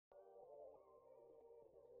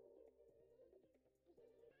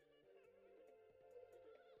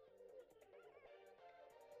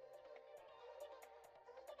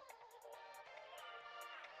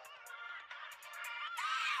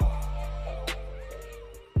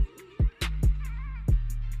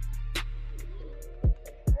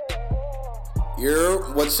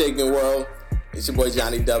What's shaking, world? It's your boy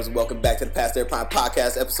Johnny Dubs. Welcome back to the Past Their Prime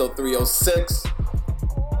Podcast, episode 306.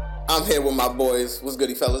 I'm here with my boys. What's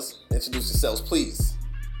goody, fellas? Introduce yourselves, please.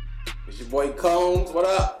 It's your boy Combs. What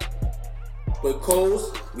up? Boy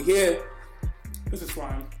Coles, we here. This is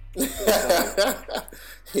Slime.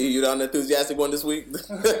 You the unenthusiastic one this week?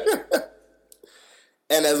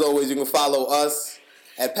 And as always, you can follow us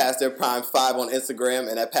at Past Their Prime 5 on Instagram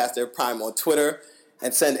and at Past Their Prime on Twitter.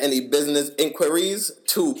 And send any business inquiries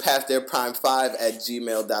to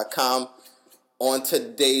pasttheirprime5@gmail.com. On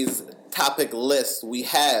today's topic list, we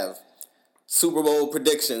have Super Bowl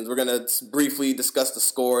predictions. We're going to briefly discuss the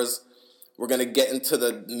scores. We're going to get into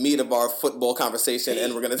the meat of our football conversation.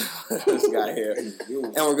 And we're going to... this guy here. And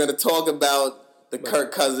we're going to talk about the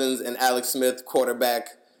Kirk Cousins and Alex Smith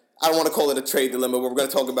quarterback. I don't want to call it a trade dilemma, but we're going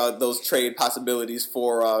to talk about those trade possibilities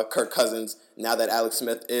for Kirk Cousins now that Alex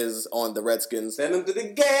Smith is on the Redskins. Send him to the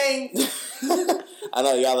game. I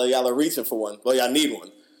know y'all are reaching for one. Well, y'all need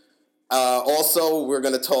one. Also, we're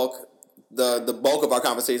going to talk, the bulk of our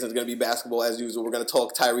conversation is going to be basketball as usual. We're going to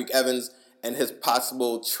talk Tyreek Evans and his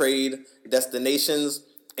possible trade destinations.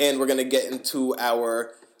 And we're going to get into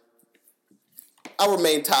our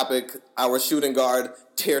main topic, our shooting guard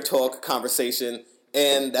tier talk conversation.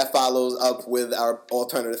 And that follows up with our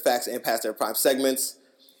alternative facts and Past Their Prime segments.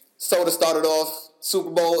 So to start it off,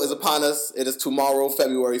 Super Bowl is upon us. It is tomorrow,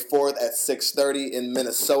 February 4th at 6:30 in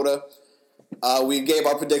Minnesota. We gave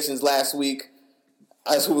our predictions last week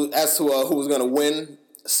as to who was going to win.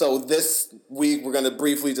 So this week we're going to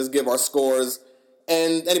briefly just give our scores.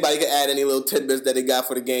 And anybody can add any little tidbits that they got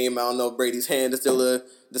for the game. I don't know if Brady's hand is still a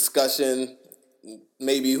discussion.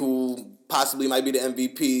 Maybe who possibly might be the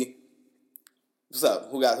MVP. What's up?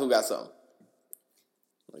 Who got something?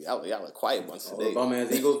 Y'all are quiet bunch today. Bum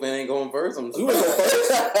ass Eagles fan ain't going first. You want to go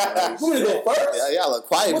first? You want to go first? Yeah, y'all are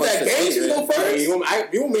quiet bunch that today. game? You go first? You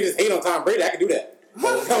want me to hate on Tom Brady? I can do that.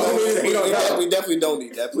 We definitely don't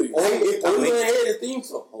need that, please. All we're going to hear is theme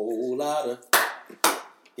song. A whole lot of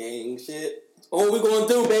gang shit. All we're going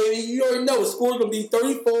to do, baby, you already know the score's going to be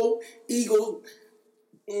 34 Eagles,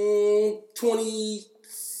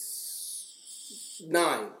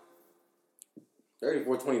 29.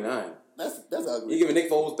 34-29. That's ugly. You giving Nick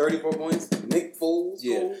Foles 34 points? Nick Foles?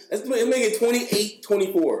 Yeah. Let's make it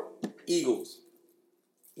 28-24. Eagles.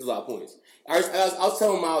 That's a lot of points. I was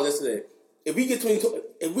telling Miles yesterday, if we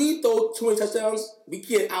throw 20 touchdowns, we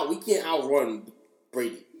can't outrun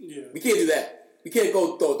Brady. Yeah. We can't do that. We can't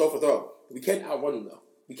go throw for throw. We can't outrun him though.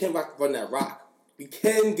 We can't run that rock. We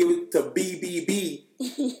can give it to BBB,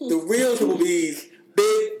 the real Triple B's,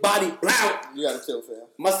 big body blount. You gotta chill, fam.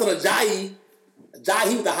 My son Ajayi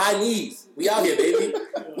with the high knees. We out here, baby.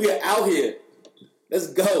 We are out here. Let's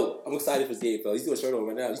go. I'm excited for this game, fellas. He's doing a shirt on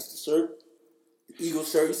right now. You see the shirt? The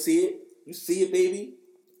Eagles shirt. You see it? You see it, baby?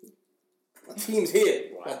 My team's here.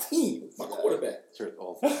 My team. My quarterback. Shirt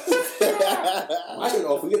off. My shirt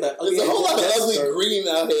off. We get that. There's a whole lot of ugly green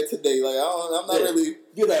out here today. Like I'm not really.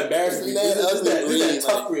 You get that embarrassing green. This is that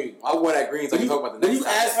tough green. I wore that green so I can talk about the next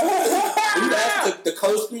time. When you ask the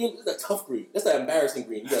color screen, it's a tough green. That's that embarrassing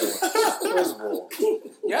green. You got one. First of all,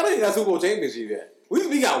 y'all don't even got Super Bowl championship yet.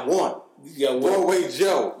 We got one. You got Broadway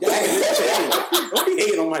Joe. Y'all don't be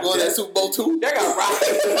hating on my shit. That Super Bowl 2? Y'all got Rocky.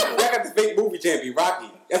 Y'all got the fake movie champion,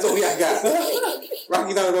 Rocky. That's what we got.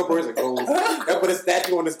 Rocky's not a real person, Cole. That put a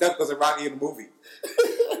statue on the step because of Rocky in the movie.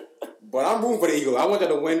 But I'm rooting for the Eagles. I want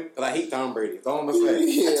y'all to win because I hate Tom Brady. That's all I'm going to say.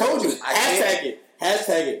 Yeah. I told you.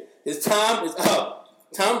 Hashtag it. His time is up.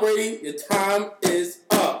 Tom Brady, your time is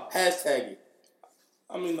up. Hashtag it.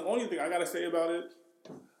 I mean, the only thing I got to say about it,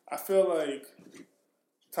 I feel like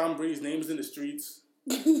Tom Brady's name is in the streets.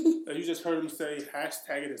 That you just heard him say,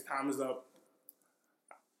 hashtag it, his time is up.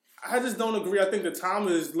 I just don't agree. I think the time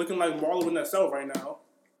is looking like Marlo in that cell right now.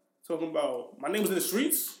 Talking about, my name is in the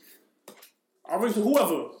streets. I'll ring to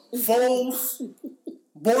whoever. Foles,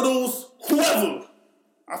 Bortles, whoever.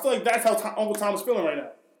 I feel like that's how Uncle Tom is feeling right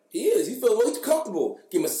now. He is. He feels way too comfortable.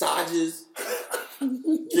 Get massages.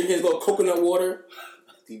 Drinking his little coconut water.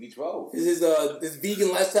 TB12. His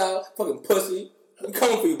vegan lifestyle. Fucking pussy. We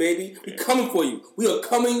coming for you, baby. We coming for you. We are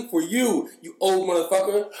coming for you, you old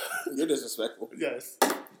motherfucker. You're disrespectful. Yes.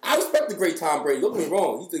 I respect the great Tom Brady. Don't get me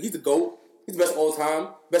wrong. He's the GOAT. He's the best of all time.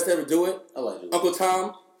 Best to ever do it. I like it. Uncle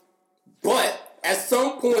Tom. But at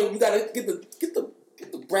some point, you gotta get the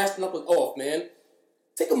brass knuckles off, man.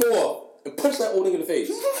 Take them off and punch that old nigga in the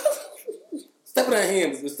face. Step in that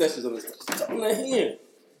hand with sessions on his step in that hand.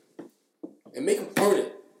 And make him earn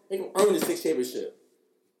it. Make him earn his 6th championship.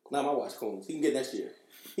 Not my watch, Combs. He can get next year.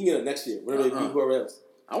 He can get it next year. Whatever they beat whoever else.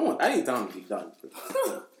 I need Tom to be done.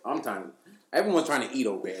 I'm tired. Everyone's trying to eat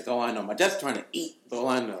over there. That's all I know. My Jets trying to eat. That's all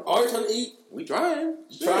I know. Are you trying to eat? We trying.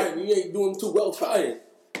 Trying. You ain't doing too well trying.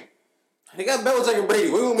 They got Belichick and Brady.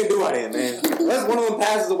 What do you want me to do out here, man? Unless one of them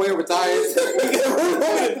passes away or retires, what do you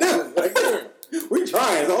want me to do? Like, we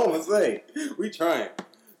trying. That's all I'm going to say. We trying.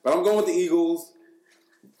 But I'm going with the Eagles.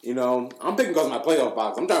 You know, I'm picking because of my playoff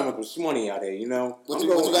box. I'm trying to win some money out here, you know.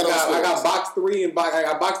 I got box 3 and I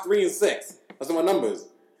got box 3 and 6. That's my numbers.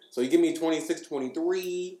 So you give me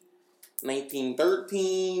 26-23,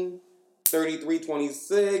 19-13,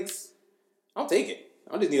 33-26. I'll take it.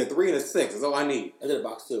 I just need a 3 and a 6. That's all I need. I did a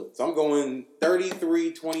box too. So I'm going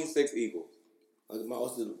 33-26 Eagles. I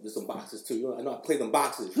also did some boxes too. You know, I know I play them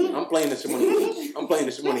boxes. I'm playing the Shmoney. I'm playing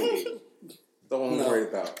the Shmoney game. That's all I'm worried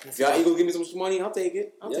about. If y'all Eagles give me some money, I'll take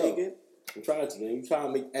it. I'll take it. I'm trying to, man. You trying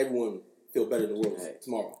to make everyone feel better in the world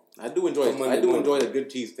tomorrow. I do enjoy it. I do enjoy a good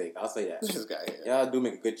cheesesteak. I'll say that. This guy here. Y'all do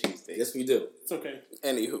make a good cheesesteak. Yes, we do. It's okay.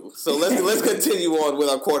 Anywho, so let's continue on with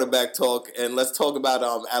our quarterback talk, and let's talk about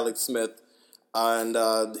Alex Smith. And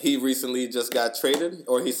he recently just got traded,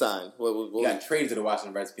 or he signed. He got traded to the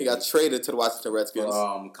Washington Redskins. He got traded to the Washington Redskins.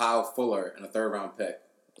 Kyle Fuller in a 3rd-round pick.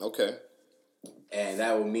 Okay. And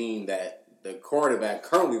that will mean that the quarterback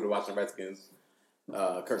currently with the Washington Redskins,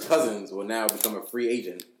 Kirk Cousins, will now become a free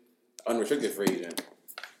agent, unrestricted free agent,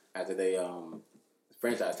 after they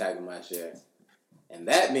franchise tagged him last year. And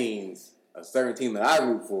that means a certain team that I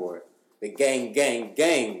root for, the gang,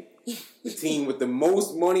 the team with the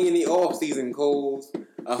most money in the offseason, Coles,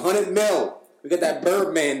 $100 million. We got that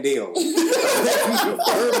Birdman deal.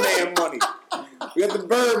 Birdman money. We got the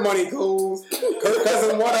Bird money, Coles. Kirk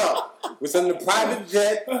Cousins, what up? We're sending a private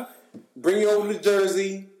jet, bring you over to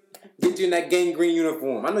Jersey, get you in that gangrene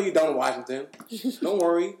uniform. I know you're down in Washington. Don't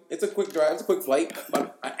worry. It's a quick drive. It's a quick flight.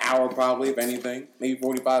 About an hour probably, if anything. Maybe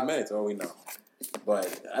 45 minutes, all we know.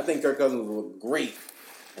 But I think Kirk Cousins will look great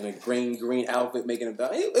in a green outfit, making it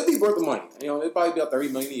done. It'll be worth the money. You know, it'll probably be about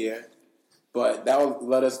 $30 million a year. But that will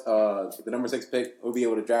let us, the number 6 pick, we'll be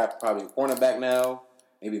able to draft probably a cornerback now.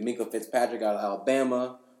 Maybe Minkah Fitzpatrick out of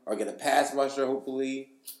Alabama. Or get a pass rusher, hopefully.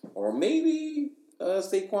 Or maybe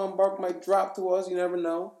Saquon Barkley might drop to us. You never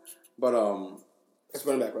know. But, That's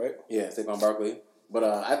running back, right? Yeah, Saquon Barkley. But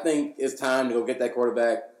I think it's time to go get that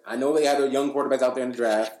quarterback. I know they have their young quarterbacks out there in the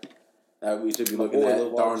draft that we should be looking at.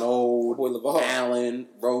 Darnold, Allen,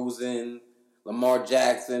 Rosen, Lamar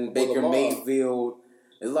Jackson, Baker Mayfield.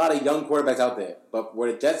 There's a lot of young quarterbacks out there. But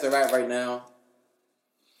where the Jets are at right now,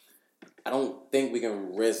 I don't think we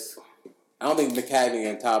can risk... I don't think McCagney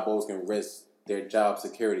and Todd Bowles can risk their job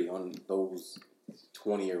security on those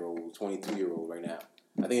 20-year-olds, 22-year-olds right now.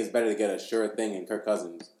 I think it's better to get a sure thing in Kirk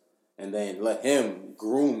Cousins and then let him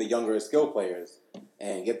groom the younger skill players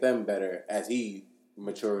and get them better as he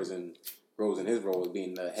matures and grows in his role as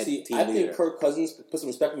being the head team leader. I think Kirk Cousins put some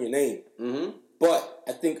respect on your name. Mm-hmm. But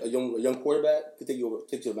I think a young quarterback could take you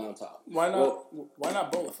to the mountaintop. Why not? Why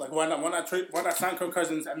not both? Like why not sign Kirk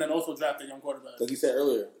Cousins and then also draft a young quarterback? Like you said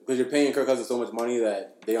earlier, because you're paying Kirk Cousins so much money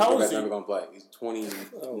that the young quarterback's never going to play. He's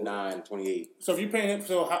 29, 28. So if you're paying him,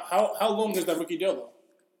 so how long is that rookie deal though?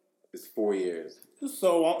 It's 4 years.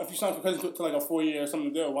 So if you sign Kirk Cousins to like a 4-year or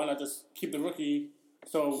something deal, why not just keep the rookie?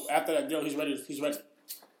 So after that deal, he's ready.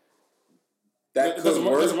 That could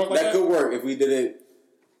work. That could work if we did it.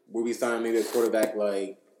 Would we sign maybe a quarterback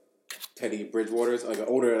like Teddy Bridgewater, like an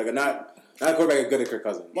older, like not a quarterback good at Kirk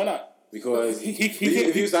Cousins? Why not? Because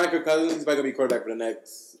if you sign Kirk Cousins, he's probably going to be quarterback for the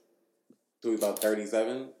next, to about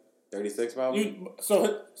 37, 36 probably.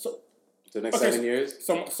 So the next 7 years.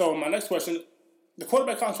 So my next question, the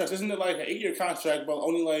quarterback contract, isn't it like an 8-year contract, but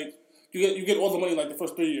only like you get all the money like the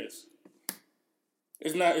first 3 years?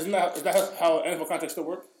 Isn't that how NFL contracts still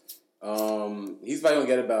work? He's probably going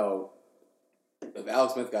to get about. If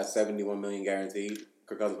Alex Smith got $71 million guaranteed,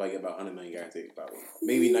 Kirk Cousins probably get about $100 million guaranteed, probably.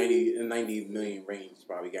 Maybe $90 million range,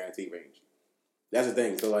 probably guaranteed range. That's the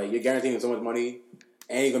thing. So, like, you're guaranteeing him so much money,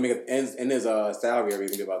 and he's going to make in his salary area,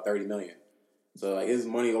 he's going to be about $30 million. So, like, his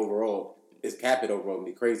money overall, his cap hit overall going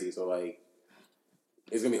to be crazy. So, like,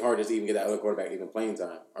 it's going to be hard just to even get that other quarterback even playing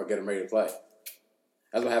time or get him ready to play.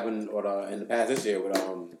 That's what happened in the past this year with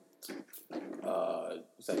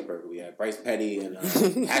we had Bryce Petty and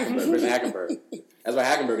Hackenberg. That's why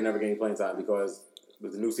Hackenberg never gained playing time, because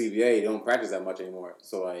with the new CBA, they don't practice that much anymore.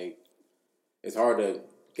 So, like, it's hard to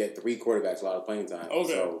get 3 quarterbacks a lot of playing time.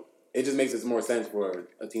 Okay. So, it just makes it more sense for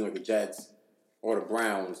a team like the Jets or the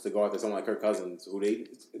Browns to go after someone like Kirk Cousins, who they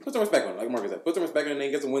put some respect on, like Marcus said. Put some respect on,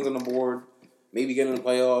 and get some wins on the board, maybe get in the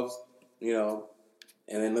playoffs, you know,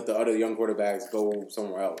 and then let the other young quarterbacks go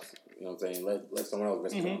somewhere else. You know what I'm saying? Let someone else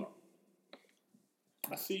risk it on them.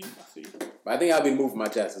 I see. But I think I'll be moving my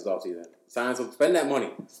Jets this offseason. Sign some, spend that money.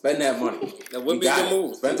 That would be a good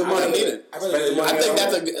move. Spend some money. I need it. I think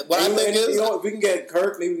that's a good. What I think is, if we can get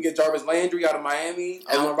Kirk, maybe we can get Jarvis Landry out of Miami,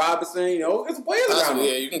 Allen Robinson. Get some players around him.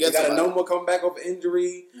 Yeah, you can get. Got a Noma coming back off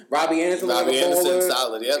injury. Robbie Anderson,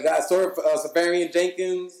 solid. Yeah. You got Safarian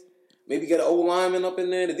Jenkins. Maybe get an old lineman up in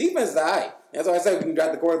there. The defense is high. That's why I said we can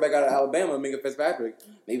draft the quarterback out of Alabama and make it Fitzpatrick.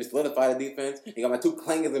 Maybe solidify the defense. You got my two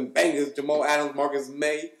clangers and bangers, Jamal Adams, Marcus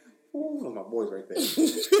May. Ooh, those are my boys right there.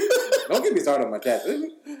 Don't get me started on my Jets.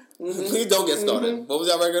 Please don't get started. What was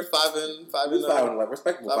your record? 5-5 and 5-11.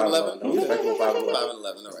 Respectable 5-11. Respectable 5-11.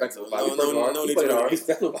 5-11. Respectable 5-11. No need to be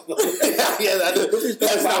Yeah,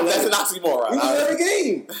 that's an oxymoron. He won every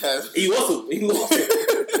game. He lost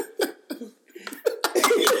it.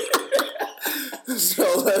 So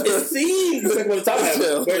it seems like what the time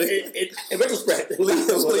happened, but in retrospect, leave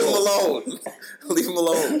him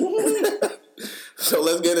alone. So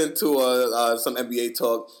let's get into some NBA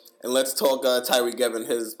talk, and let's talk Tyreek Evans,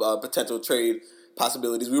 his potential trade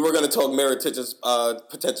possibilities. We were going to talk Mirotich's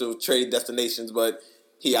potential trade destinations, but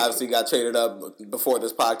he obviously got traded up before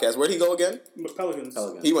this podcast. Where'd he go again? Pelicans.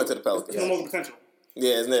 He went to the Pelicans. No longer potential.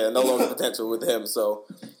 Yeah, it's no longer potential with him. So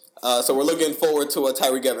we're looking forward to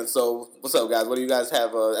Tyreek Evans. So what's up, guys? What do you guys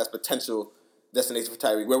have as potential destination for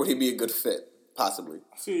Tyreek? Where would he be a good fit, possibly?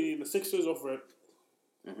 I see the Sixers over it.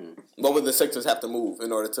 Mm-hmm. What would the Sixers have to move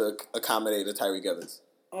in order to accommodate a Tyreek Evans?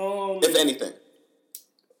 If anything.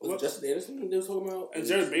 Was it Justin Anderson they were talking about? And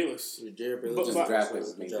Jared Bayless. Just draft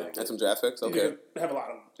picks. That's some draft picks? Okay. They have a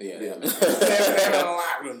lot of them. Yeah. They have a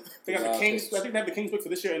lot of them. They got the Kings. I think they have the Kings pick for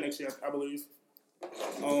this year and next year, I believe.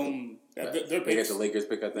 Their They picks. get the Lakers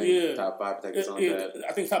pick, I think. Yeah. Top 5 pick or something like that.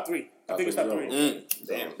 I think top 3. I think it's top 3.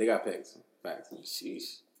 Damn. They got picks. Facts.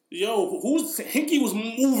 Sheesh. Yo, Hinkie was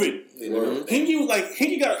moving. Hinkie was like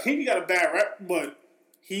Hinkie got a bad rep, but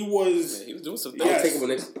he was. Yeah, he was doing some things. I'll take him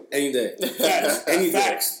next any day.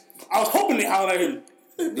 Facts. I was hoping they highlight him.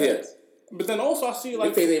 Yes. But then also I see like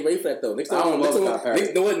Knicks ain't ready for that though. Knicks don't love Scott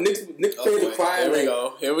Perry. Knicks fans are crying.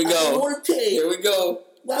 Here we go. Here we go.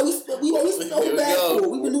 Why we so bad for?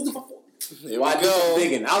 We've been losing for 4. I did some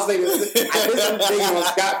digging. I'll say this. I did some digging on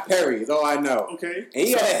Scott Perry. Is all I know. Okay. And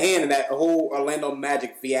he had a hand in that whole Orlando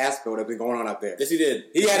Magic fiasco that's been going on out there. Yes, he did.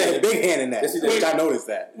 He had a big hand in that. Yes, he did. Which I noticed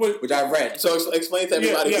that. Which I read. So explain to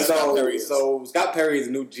everybody who Scott Perry is. So Scott Perry is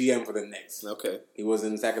the new GM for the Knicks. Okay. He was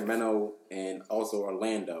in Sacramento and also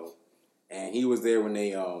Orlando, and he was there when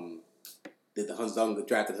they did the Huzunga,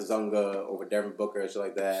 drafted Huzunga over Devin Booker and shit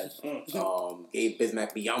like that. Gave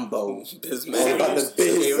Bismack Biyombo. Bismack. About the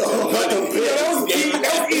Biz. I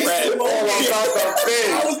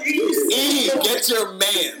was eating. Get your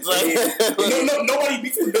mans. Nobody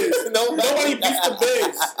beats the Biz. Nobody beats the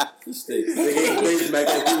Biz. He stinks. They gave Bismack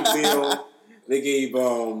a huge deal. They gave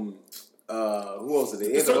who else did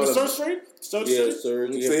they? The Surge trade? Surge.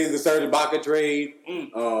 The Serge Ibaka trade.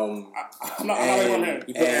 I'm not here.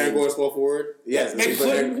 You put Aaron Gordon small forward. Yes,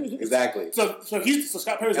 exactly. So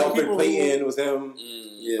Scott Perry's Elfrid Payton was him.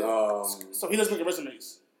 So he doesn't make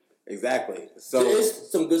resumes. Exactly. So there is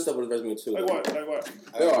some good stuff on his resume too. Like what?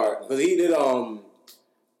 There are, because he did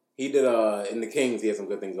in the Kings. He had some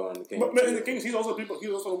good things going in the Kings. But in the Kings, he's also the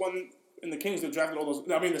one in the Kings that drafted all those.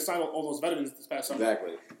 I mean, that signed all those veterans this past summer.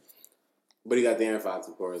 Exactly. But he got De'Aaron Fox,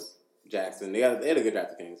 of course. Jackson. They had a good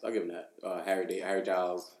draft of Kings. I'll give him that. Harry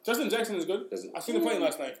Giles. Justin Jackson is good. I seen him playing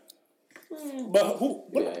last night. But who?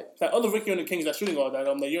 That other Ricky on the Kings, that shooting guard, that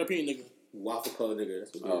European nigga. Waffle color nigga.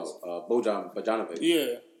 That's what it is. Bojan Bogdanovic.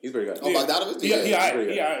 Yeah. He's pretty good. Oh, Bogdanovic?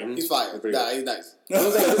 Yeah. He's fire. He's nice. He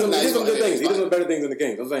did some good things. He did some better things in the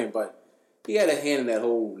Kings. I'm saying, but he had a hand in that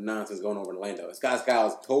whole nonsense going over in Orlando. Scott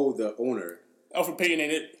Skiles told the owner. Elfrid Payton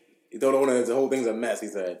ain't it. He told the owner the whole thing's a mess. He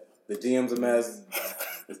said, the GM's a mess.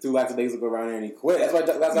 There's 2 lackadaisical around here, and he quit.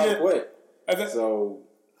 That's how he quit. So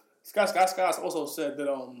Scott also said that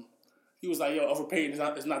he was like, yo, Elfrid Payton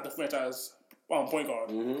is not the franchise point guard.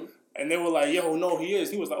 Mm-hmm. And they were like, yo, no, he is.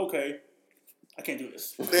 He was like, okay, I can't do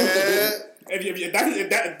this. If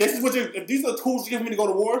these are the tools you give me to go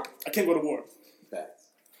to war, I can't go to war. Facts.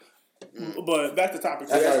 But back to topic.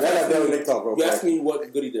 That's Nick talk, bro. You asked me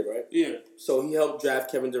what good he did, right? Yeah. So he helped draft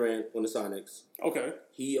Kevin Durant on the Sonics. Okay.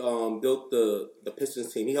 He built the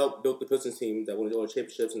Pistons team. He helped build the Pistons team that won all the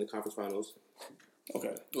championships in the conference finals.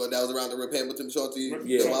 Okay. Well, that was around the Rip Hamilton Shorty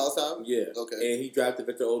Wild time? Yeah. Okay. And he drafted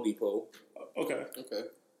Victor Oladipo. Okay.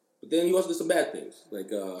 But then he also did some bad things, like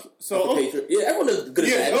Patriot. Yeah, everyone does good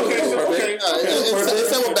and bad. Okay. It's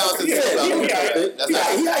someone balances. He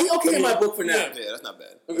okay in my book for now. Yeah, that's not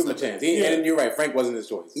bad. I'll give him a chance. And you're right, Frank wasn't his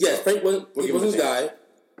choice. Yes, Frank wasn't his guy.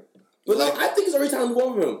 But I think it's every time to move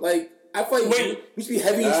over him. Like I feel like we should be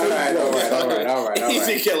heavy in All trade. right.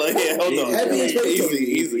 Easy killer. Yeah, hold on. Heavy in trade.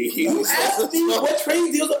 Easy. You asked me what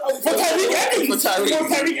trade deals for Tyreek Evans. For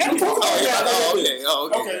Tyreek Evans.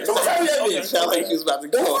 Okay. So Tyreek Evans. Sound like he was about to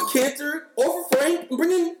go. Or for Cantor, or for Frank, and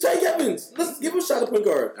bring in Tyreek Evans. Let's give him a shot at point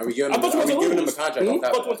guard. Are we giving him a contract? I thought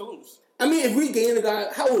you went to lose. I mean, if we gain a guy,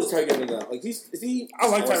 how old is Tyreek Evans now? Like, is he? I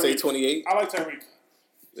like I want to say Tyreek. 28. I like Tyreek.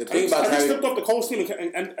 The thing about Tyreek Tyreek, stepped off the Colts team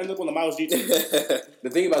and ended up on the Miles G team. the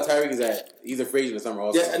thing about Tyreek is that he's a free agent this summer.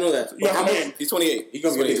 Also, Yes, I know that. Yeah, But how much? man. He's 28. He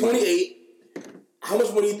gonna He's get 28. How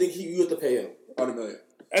much money do you think you have to pay him? $100 million.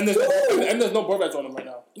 And there's no Burback on him right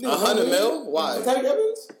now. 100 mil? Why? For Tyreek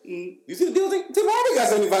Evans? You see the deal? Tim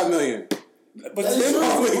Hardaway got $75 million. But That's Tim true.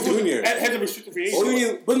 Hardaway Jr. had to restrict free Oh,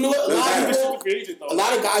 agent. But you know what? A lot of Restricted people, free agent though. a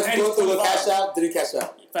lot of guys And who he's thought they 25. cash out didn't cash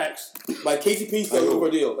out. Facts. Like KCP still looking for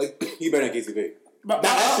a deal. Like He better than KCP. But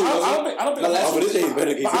Not last year, I was don't think. Not last Oh, but this year he's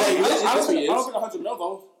better than But KCP. I don't think is. 100 mil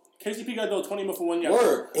though. KCP got though 20 mil for 1 year.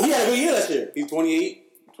 word. He had a good year last year. He's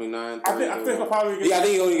 28, 29, 30. I think he'll probably get. Yeah, I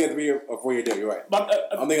think he's only get a 4-year deal. You're right. But,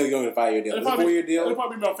 I'm thinking he's going to get a 5-year deal. Is it a 4-year It'll deal?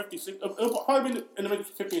 probably be about 56. It'll probably be in the range of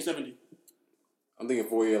 50 and 70. I'm thinking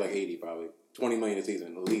 4-year, like 80 probably. 20 million a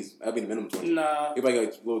season, at least. That'd be the minimum 20. Nah. He'll probably get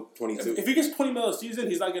like a little 22. If he gets 20 mil a season,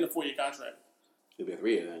 he's not getting a 4-year contract It'll be a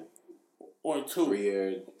 3-year then. or a 2.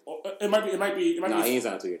 3-year. Or, it might be. Nah, he ain't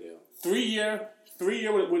signed a 2-year deal. 3 year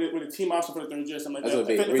with a team option for the 3rd year, something like That's that.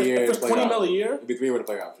 what it'd be. If 3 years. it's 20 mil a year. It'd be 3 year with a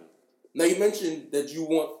player option. Now you mentioned that you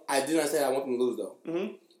want. I did not say I want them to lose though.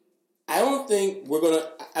 Mm-hmm. I don't think we're gonna.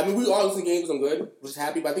 I mean, we are losing games. I'm good, which is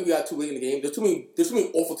happy. But I think we got too late in the game. There's too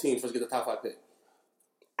many awful teams for us to get the top 5 pick.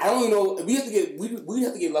 I don't even know. We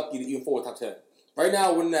have to get lucky to even fall in top 10. Right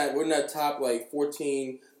now, we're in that top like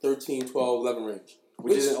 14, 13, 12, 11 range,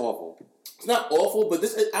 Which isn't awful. It's not awful, but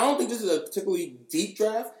I don't think this is a particularly deep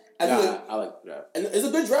draft. I like the draft. and it's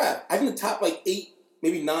a good draft. I think the top like 8,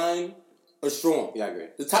 maybe 9 are strong. Yeah, I agree.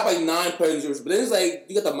 The top like 9 players, but then it's like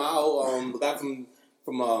you got the Mao, the guy from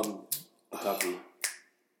Kentucky.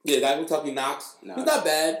 yeah, the guy from Kentucky, Knox. Nah. He's not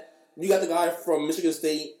bad. You got the guy from Michigan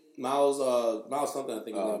State, Miles something, I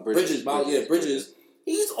think. Bridges. Bridges.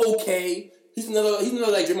 He's okay. He's another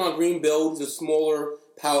like Draymond Green build. He's a smaller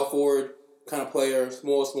power forward kind of player,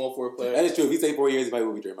 small forward player. That is true. If he stayed 4 years, he probably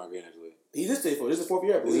would be Draymond Green, actually. He did stay for. This is the 4th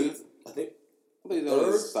year, I believe. I think. I think he's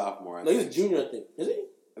only a sophomore. I No, think. he's a junior, I think. Is he? I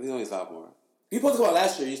think he's only a sophomore. He supposed to come out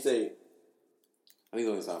last year. He stayed. I think he's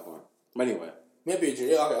only a sophomore. But anyway. Maybe a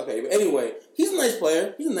junior. Yeah, okay. But anyway, he's a nice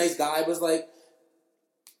player. He's a nice guy. But it's like,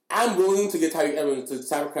 I'm willing to get Tyreek Evans to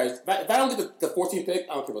sacrifice. If I don't get the 14th pick,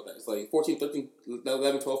 I don't care about that. It's like 14, 13,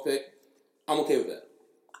 11, 12 pick. I'm okay with that.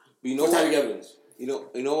 But you know For what? Tyreek Evans. You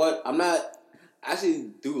know what? I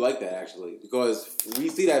actually do like that, actually. Because we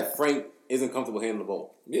see that Frank isn't comfortable handling the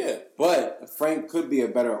ball. Yeah. But Frank could be a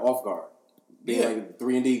better off guard. Being like a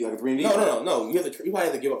 3-and-D. Like a 3-and-D. No. You probably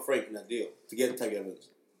have to give up Frank in that deal to get Tyreek Evans.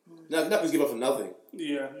 Not just give up for nothing.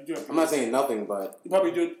 Yeah, you do. I'm not saying nothing, but You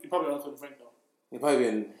probably don't have to Frank though. he probably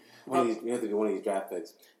been one of these. You have to do one of these draft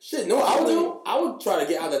picks. Shit, no, I would do. I would try to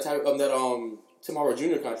get out of that Tim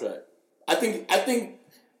Hardaway Jr. contract.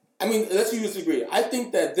 I mean, let's you disagree. I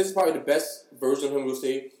think that this is probably the best version of him we'll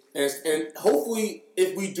see, and hopefully,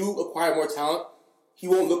 if we do acquire more talent, he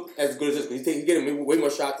won't look as good as this. Because he's getting way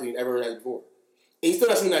more shots than he ever had before, and he's still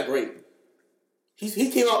not shooting that great.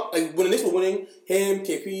 He came out like when the Knicks were winning. Him,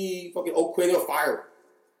 KP, fucking O'Quinn, they were firing.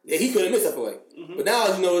 Yeah, he couldn't miss. I feel like, but now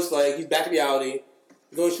as you know, it's like he's back to reality.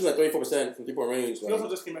 He's only shooting like 34% from 3-point range. He also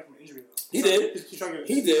just came back from an injury though. He did. He's trying to get,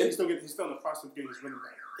 He did. He's still in the process of getting his winning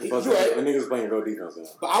back. Plus, You're right. the niggas playing real defense now.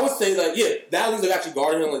 But I would say that that means they're actually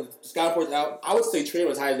guarding him. Like Scott reports out. I would say trade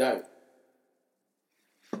him as high as that.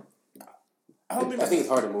 I think it's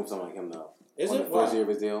hard to move someone like him though. Is on it? the first Why? year of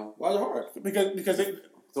his deal? Why is it hard? because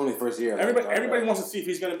It's only first year. everybody wants to see if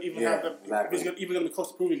he's gonna even have the exactly. if he's even gonna be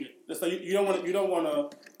close to proving it. It's like you don't want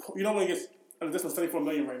to get an additional $74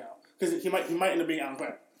 million right now because he might end up being out of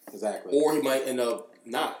contract. Exactly. Or he might end up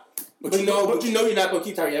not. But you know you're not gonna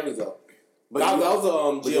keep Tyreek Evans though. But that you-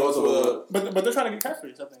 was but you also- But they're trying to get cap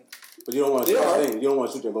space, I think. But you don't want to. They are. You don't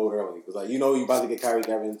want to shoot your load early because you know you about to get Kyrie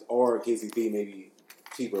Evans or KCP maybe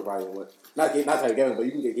cheaper probably. Not Kyrie Evans, but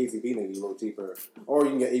you can get KCP maybe a little cheaper, or you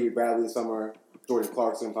can get Avery Bradley this summer, Jordan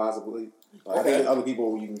Clarkson possibly. I think there's other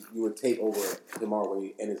people you would take over DeMar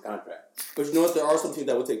Wade and his contract. But you know what? There are some teams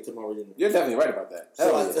that would take tomorrow. You're definitely right about that.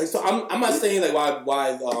 So I'm not saying like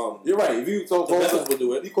why you're right. If you the Memphis would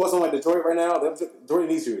do it. if you call someone like Detroit right now, Detroit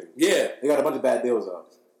needs shooting. Yeah, They got a bunch of bad deals though.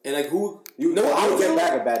 and like who You I would would get do-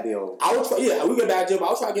 back a bad deal. I would try. Yeah, we get a bad deal. But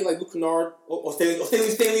I'll try to get like Luke Kennard or Stanley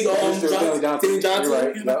Stanley Johnson. Johnson. You're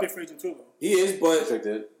right. He's Yep. a big free agent too, though. He is, but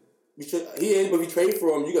Restricted. He is, but if you trade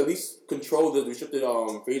for him, you can at least control the restricted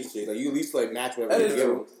free agency. Like you at least like match whatever you give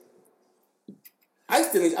him.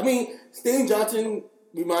 Stanley Johnson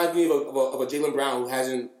reminds me of a Jaylen Brown who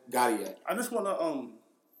hasn't got it yet. I just want to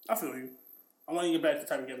I feel you. I want to get back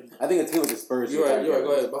to Tyreek Evans. I think a team like the Spurs. You're right.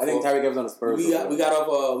 Go ahead. I think Tyreek Evans on the Spurs. We got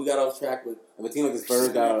off track with. If a team like the Spurs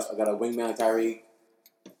got a wingman like Tyreek.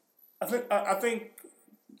 I think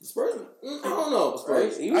Spurs. I don't know.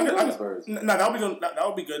 Spurs. Spurs. No, that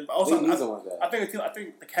would be good. But also, I think the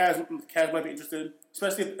Cavs might be interested,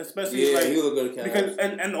 especially like he look good at Cavs because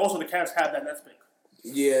and also the Cavs have that Nets pick.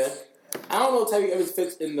 Yeah, I don't know if Tyreek Evans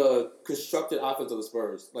fits in the constructed offense of the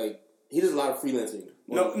Spurs. Like he does a lot of freelancing.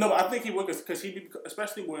 No, but I think he would because he'd be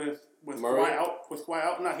especially with Kawhi out. With Kawhi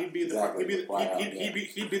out, he'd be the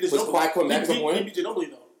Was Kawhi coming back at some point? He'd be Ginobili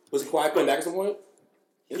though. Was Kawhi coming back at some point?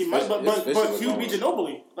 He might, but he would be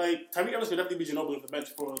Ginobili. Like Tyreek Evans could definitely be Ginobili off the bench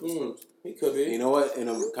for the Spurs. He could be. You know what? In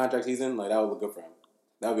a contract season, like that would look good for him.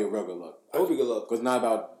 That would be a real good look. That would be a good look. Because it's not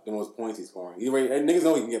about the most points he's scoring. Niggas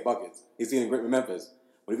know he can get buckets. He's seen it great with Memphis.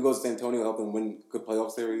 But if he goes to San Antonio, help them win good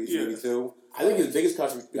playoff series, maybe two. I think his biggest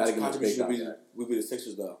contribution would be the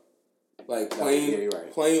Sixers, though. Like playing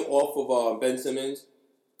off of Ben Simmons,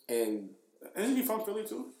 and isn't he from Philly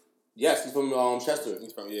too? Yes, he's from Chester.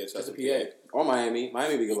 He's from Chester, PA. Or Miami.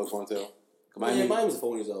 Miami be a good look for him too. Miami's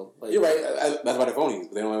phonies though. Like, you're right. That's why they're phonies.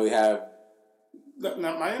 But they don't really have.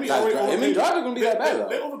 Now Miami. Dragic gonna be that bad though.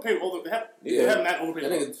 They overpaid all the. They have not overpaid. I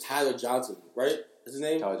think it's Tyler Johnson, right? Is his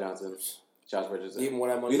name? Tyler Johnson. Josh Richardson. Even more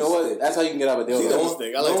that money. You know what? That's how you can get out of a deal. I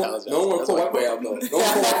like Tyler Johnson. No one pull White Boy out though. No one pull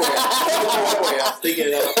White Boy out. Thinking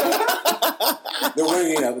it out. They're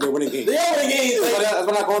winning games. They're winning games. They are winning games. That's why I'm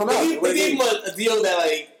not calling them out. They gave him a deal that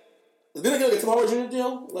like. Didn't they give him a Tim Howard Jr.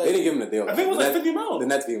 deal? They didn't give him the deal. I think it was like $50 million. The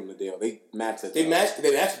Nets gave him the deal. They matched it. They matched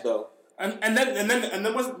it though. And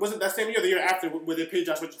then was it that same year or the year after where they paid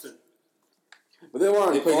Josh Richardson? But they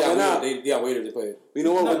weren't. They played down. They played. You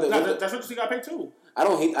know what? Josh Richardson got paid too. I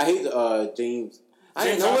hate James.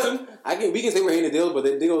 James Johnson. We can say we're hating the deals, but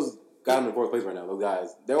the deals got them in fourth place right now. Those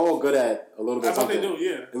guys, they're all good at a little bit. That's what they do.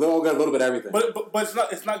 Yeah. They're all good at a little bit of everything. But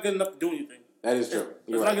it's not good enough to do anything. That is true.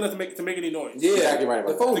 It's not good enough to make any noise. Yeah, exactly right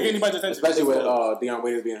about that. To get anybody's attention. Especially with Deion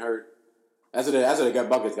Waiters being hurt. That's what the gut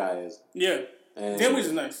buckets guy is. Yeah. Deion Waiters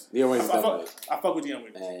is nice. Deion Waiters is nice. I fuck with Deion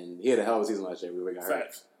Waiters. And he had a hell of a season last year. We got hurt.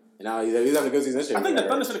 Facts. And now he's having a good season this year. I think the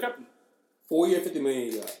Thunder should have kept him. 4 year, $50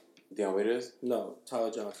 million. He got. Deion Waiters? No,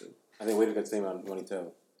 Tyler Johnson. I think Waiters got the same amount of money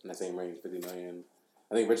too. In that same range, $50 million.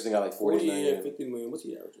 I think Richardson got like $40 million. $50 million. What's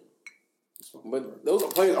he averaging? But those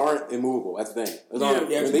players aren't immovable. That's the thing.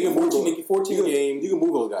 They can move. 14 games. You can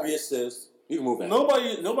move those guys. 3 assists. You can move that.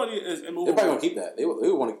 Nobody is immovable. They're probably gonna keep that. They would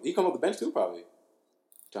want to. He come off the bench too, probably.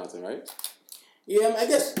 Johnson, right? Yeah, I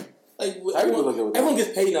guess. Like everyone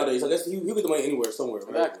gets paid nowadays. So I guess he'll get the money anywhere, somewhere.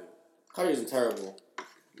 Right? Exactly. Kyrie isn't terrible.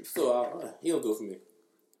 Still, he don't do it for me.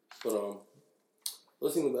 But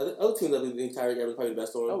other teams that think Tyreek Evans probably the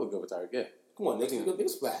best on. I would go with Tyreek. Yeah. Come on, Knicks. Big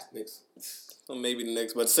splash, Knicks. Well, maybe the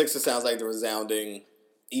Knicks, but Sixers sounds like the resounding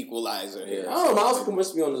equalizer here. I don't know. Miles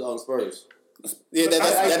convinced me on Spurs. Yeah,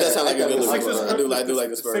 that does sound like a good look. I do like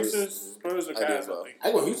the Spurs. Sixers, Spurs, or Cavs.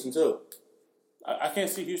 I go Houston too. I can't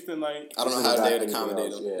see Houston like. I don't know how they'd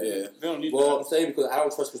accommodate them. Yeah. They don't need. Well, I'm saying because I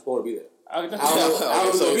don't trust Chris Paul to be there.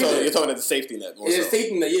 So you're talking about the safety net more. Yeah,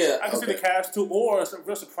 safety net. Yeah, I can see the Cavs too, or a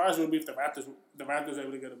real surprise would be if the Raptors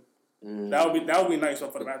able to get him. That would be nice for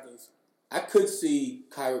the Raptors. I could see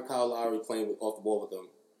Kyle Lowry playing off the ball with them.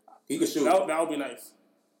 He could shoot. That would be nice.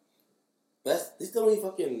 They still ain't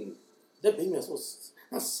fucking. That big man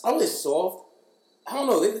how are they soft? I don't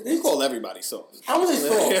know. They call everybody soft. How are they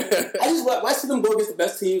soft? I see them go against the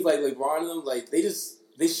best teams like LeBron and them. Like they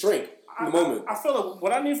shrink in the moment. I feel like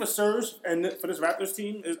what I need for Serge and for this Raptors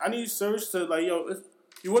team is I need Serge to like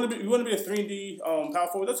you want to be a 3D power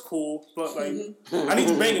forward. That's cool, but like I need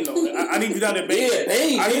you banging though. I need you down there banging. Yeah,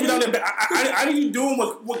 bang. I need you down there. I need you doing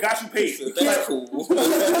what got you paid. That's cool.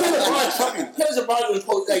 Here's LeBron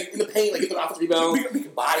in the paint, like get the offensive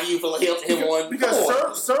rebound, body you for like hit him one.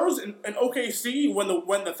 Because Serge and OKC when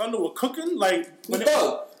the Thunder were cooking, like when he's a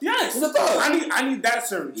thug. Yes, he's a thug. I need that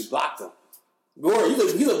Serge. He blocked him. Boy,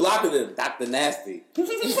 he's a blocker then. Dr. Nasty.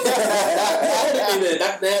 Dr.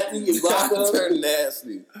 Nasty, you blocker. Dr.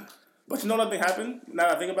 Nasty. But you know nothing happened. Now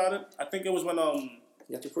that I think about it, I think it was when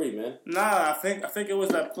You got you pretty, man. Nah, I think it was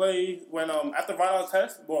that play when after violent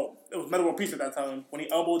test. Well, it was Metal World Peace at that time when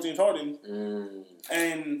he elbowed James Harden,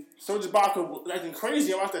 and Serge Ibaka was acting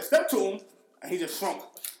crazy. I watched that step to him, and he just shrunk.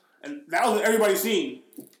 And that was what everybody seen.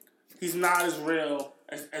 He's not as real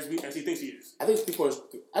as he thinks he is. I think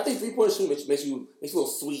 3-point shooting makes you a little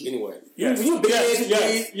sweet anyway. Yes. When you big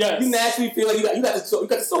Yes. you naturally feel like you got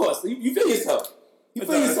the sauce. You feel yourself. You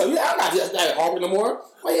feel yourself. I'm not just Harvard no more.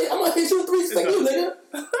 I'm not shooting threes. Like you,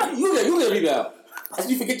 nigga. You get a rebound. As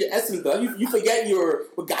you forget your essence, though. You forget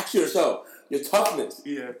what got you to show. Your toughness.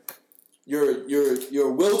 Yeah.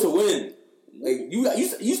 Your will to win. Like you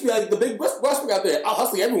used to be like the big Westbrook out there, out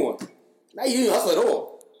hustling everyone. Now you didn't hustle at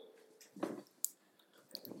all.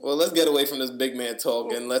 Well, let's get away from this big man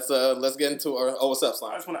talk and let's get into our. Oh, what's up,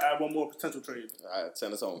 Slime? I just want to add one more potential trade. All right,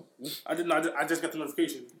 send us home. I just got the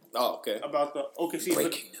notification. Oh, okay. About the OKC.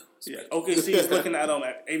 Breaking news. Yeah, OKC is looking at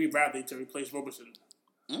Avery Bradley to replace Robertson.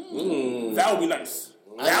 That would be nice.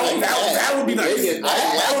 That would be nice.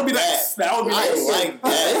 That would be nice. That would be nice. I like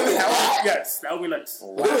that. Yes, that would be nice.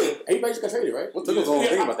 Really? Everybody just got traded, right? What took us all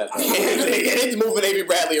thinking about that? It's moving Avery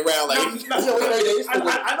Bradley around like.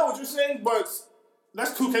 I know what you're saying, but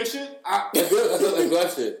that's 2K shit. That's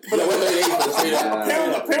good shit. But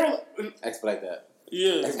Apparently, Expedite that.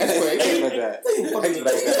 yeah. Expedite that.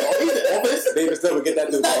 Office? David still would get that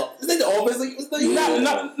dude, bro. Is that the office? But you know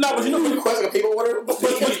what? Request like a paper order? But you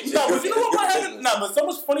know what might happen? But so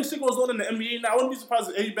much funny shit goes on in the NBA now. I wouldn't be surprised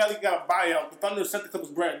if Avery Bradley got a buyout. The Thunder sent the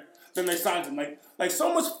Clippers bread, then they signed him. Like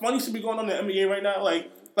so much funny shit be going on in the NBA right now.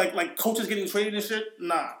 Like coaches getting traded and shit.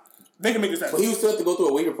 Nah, they can make this happen. But he would still have to go through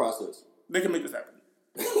a waiver process. They can make this happen.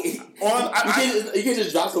 You can't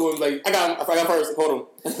just drop someone like I got first. Hold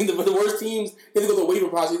on. The worst teams they have to go through a waiver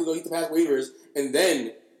process. He have to pass waivers, and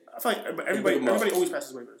then I feel like everybody always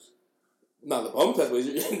passes waivers. No, the bum pass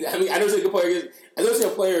waivers. I mean, I never seen a good player. I never seen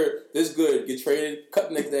a player this good get traded, cut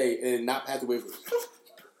the next day, and not pass the waivers.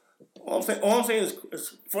 All I'm saying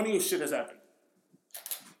is funny as shit has happened.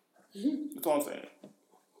 That's all I'm saying.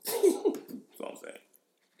 That's all I'm saying.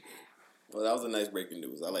 Well, that was a nice breaking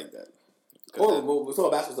news. I like that. Oh, we're talking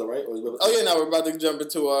about basketball, right? We're about to jump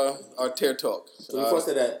into our tear talk. So before I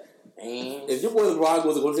said that, if your boy LeBron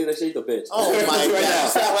goes to go say that shit, he's a bitch. Oh my god!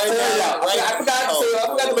 I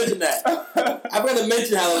forgot to mention that. I forgot to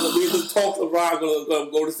mention how we just talked LeBron going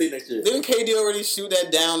to go to say that shit. Didn't KD already shoot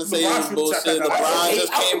that down and say it was bullshit? LeBron LeBron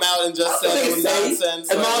just came out and just said it was nonsense.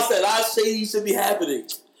 And Mom said, a lot of shady should be happening.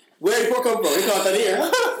 Where did it come from? It come out that ear.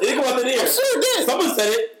 It didn't come out that ear. I'm sure it did. Someone said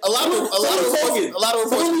it. A lot of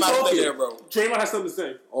reports come out of there, bro. Draymond has something to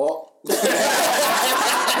say. Oh.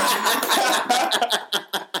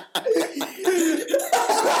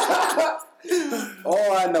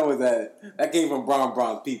 All I know is that came from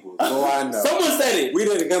Bron's people. All I know. Someone said it. We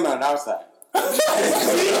didn't come out outside.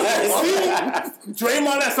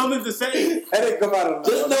 Draymond has something to say. That didn't come out of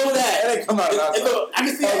Just know that. That didn't come out of outside. I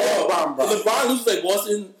can see it. LeBron loses like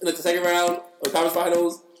Boston in the second round of the conference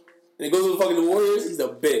finals, and he goes to the fucking Warriors. He's a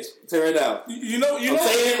bitch. I'll tell you right now. You know. I'm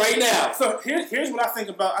saying it right now. So here's what I think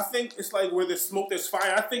about. I think it's like where there's smoke, there's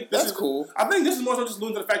fire. I think this That's is cool. I think this is more so just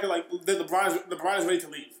alluding to the fact that that LeBron is ready to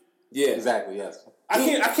leave. Yeah, exactly. Yes. I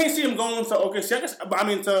can't see him going to OKC.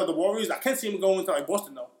 To the Warriors. I can't see him going to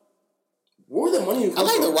Boston though. Where the money? I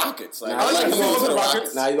like the Rockets. I like him going to the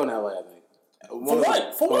Rockets. Nah, he's going to LA. I think. For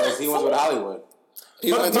what? Because he went with Hollywood.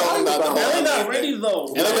 He was talking about the whole LA not ready though.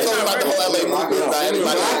 And they were talking about the whole LA movement.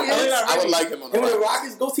 I would like him on the Him and the Rockets.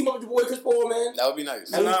 Rockets, go team up with your boy Chris Paul, man. That would be nice.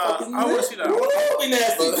 Nah, I want to see that. That would be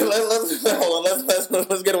nasty.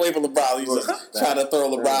 Let's get away from LeBron. He's just trying to throw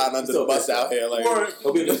LeBron under the bus out here. Like,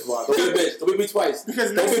 Don't be a bitch, LeBron. Don't be a bitch. Don't be a bitch twice. Don't be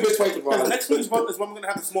a bitch twice, LeBron. Next week's month is when we're gonna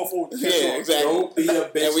have the small forward. yeah, exactly. Don't be a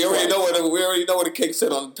bitch. And we already know where the king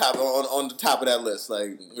sit on the top of that list.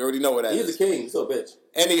 Like, we already know where that He's is. the king. He's still a bitch.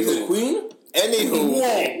 Is it a queen? Anywho,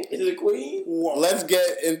 Is it a queen? Whoa. let's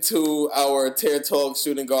get into our Tear Talk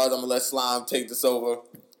shooting guards. I'm gonna let Slime take this over.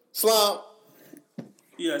 Slime.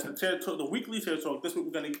 Yes, the weekly Tear Talk. This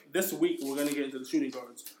week we're gonna get into the shooting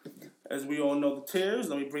guards. As we all know the tears,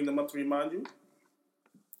 let me bring them up to remind you.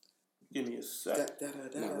 Give me a sec.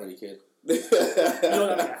 Not ready, kid. You don't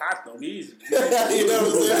have to get hot though. Easy. You know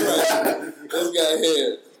what I'm saying? This guy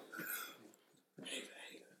here.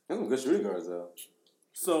 There's some good shooting guards though.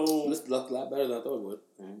 So This looks a lot better than I thought it would.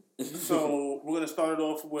 So we're gonna start it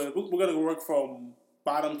off with we're gonna work from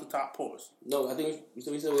bottom to top. Pause. No, I think we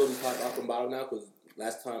said we're going to talk off from bottom now because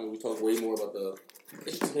last time we talked way more about the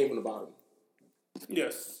issues came from the bottom.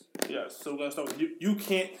 Yes. So we're gonna start with you. You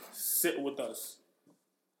can't sit with us.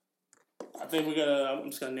 I think I'm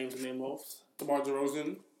just gonna name some names off. DeMar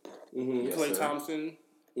DeRozan, Mm-hmm. Klay Thompson,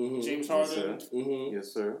 Mm-hmm. James Harden. Mm-hmm.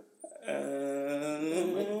 Yes, sir. I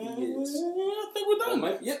think we're done.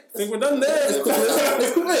 Yep. I think we're done there. Is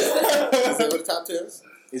that what the top tier is?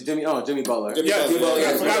 It's Jimmy Butler. Yeah, Jimmy Butler.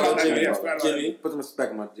 I forgot about that. Jimmy. Yeah, I forgot about Jimmy. Put some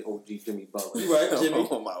respect on my OG Jimmy Butler. You right, Jimmy.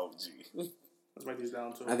 Oh, my OG. Let's write these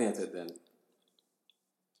down too. I think that's it then.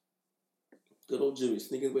 Good old Jimmy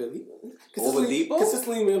sneaking with Oladipo?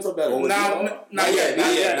 Consistently makes himself better. Not yet.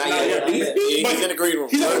 He's in the green room.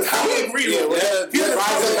 He's in the top of the green room.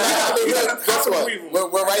 Guess what?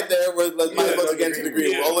 We're right there. Let's might as well get into the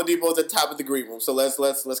green room. Oladipo's at the top of the green room. So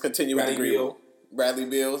let's continue with the green room. Bradley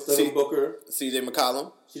Beal, Devin Booker, CJ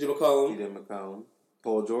McCollum.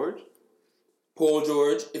 Paul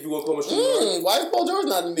George. If you want to call him a shooting guard. Why is Paul George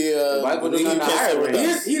not in the? Why is Paul George not in the higher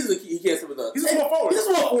range? He can't sit with us. He's a small forward.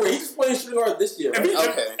 He's just playing shooting guard this year. If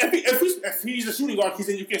he's a shooting guard, he's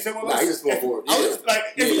in. You can't sit with us. Nah, he's a small forward.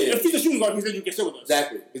 If he's a shooting guard, he's in. You can sit with us.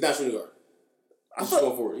 Exactly. He's not a shooting guard. He's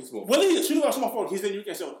small forward. He's small. Whether he's a shooting guard or small forward, he's in. You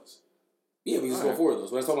can sit with us. Yeah, but he's small forward though.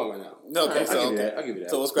 So what I'm talking about right now. Okay, I'll give you that.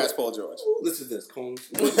 So we'll scratch Paul George. Listen to this, Combs.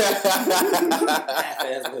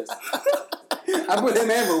 I put him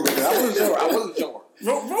and Roberson. I wasn't sure.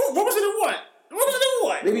 Roberson in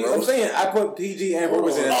what? Maybe I'm saying I put PG and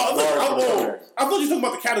Roberson as I guards. thought you were talking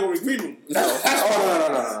about the category green room. No.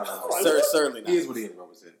 Certainly not. He is what he is,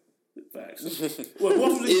 Roberson. Facts. Who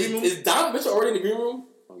else was in the green room? Is Donovan Mitchell already in the green room?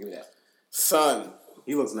 I'll give me that. Son.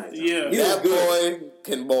 He looks nice. Yeah. That boy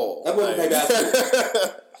can ball. That boy can play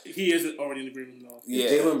basketball. He isn't already in the green room though. Yeah.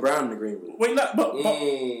 Jaylen Brown in the green room. Wait, but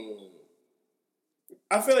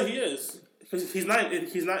I feel like he is because he's not.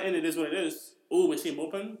 He's not in. It is what it is. Ooh, was he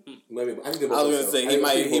bullpen? Maybe. I was gonna say he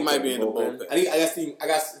might be in the bullpen.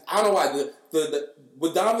 I don't know why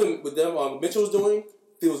what Donovan Mitchell was doing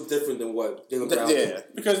feels different than what Jaylen Brown did.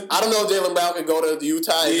 Because I don't know if Jaylen Brown can go to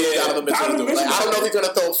Utah and do Donovan Mitchell is doing. Like, I don't know if he's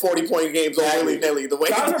gonna throw 40-point games all willy-nilly the way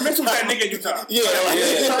Donovan Mitchell's that nigga in Utah.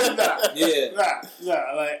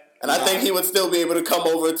 And I think he would still be able to come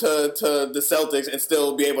over to the Celtics and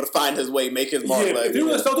still be able to find his way, make his mark. Yeah, like, if you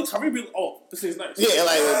were the Celtics, Harvey be this is nice. Yeah,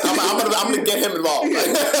 like I'm gonna get him involved. Like,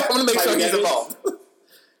 I'm gonna make sure he's involved.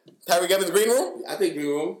 Tyreek Evans green room? I think green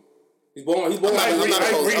room. He's born. I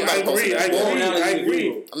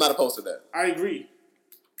agree. I'm not opposed to that. I agree.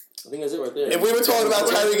 I think that's it right there. If we were talking about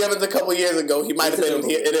Tyreek Evans a couple years ago, he might have been.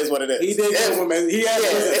 It is what it is. He did. If we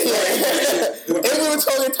were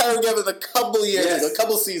talking Tyreek Evans a couple years ago, a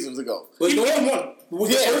couple seasons ago, He won one.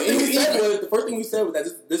 The first thing we said was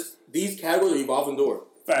that these categories are evolving door.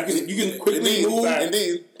 You can quickly move.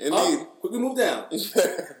 Indeed. Quickly move down.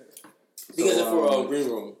 I think that's it for green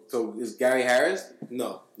room. So is Gary Harris?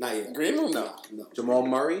 No, not yet. Green room? No. Jamal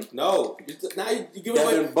Murray? No. Now you give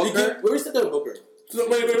Devin it Booker? Where is Devin Booker? So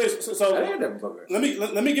wait. So I didn't have Booker. let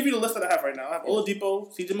me give you the list that I have right now. I have Oladipo,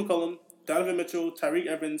 CJ McCollum, Donovan Mitchell, Tyreek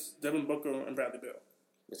Evans, Devin Booker, and Bradley Beal.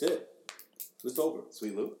 That's it. It's over.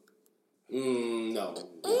 Sweet Luke? No.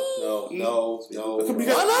 Why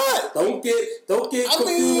not? Don't get confused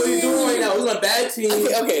what he's doing right now. He's on a bad team.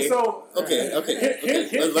 Okay.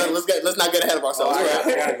 Let's not get ahead of ourselves. I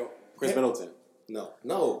gotta go. Chris Middleton?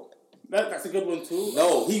 No. That's a good one too.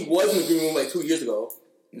 No, he was in the green room like 2 years ago.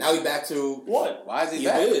 Now he's back to what? Why is he he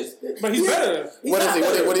back? is. But he's better. What is he?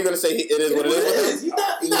 What are you going to say? It is what it is? He's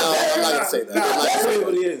not. I'm not going to say that. I'm not gonna say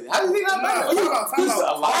What he is? How does he not better?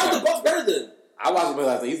 Why are the Bucks better than? I watched him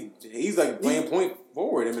last night. He's like playing point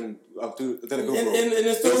forward. I mean, up to the group. And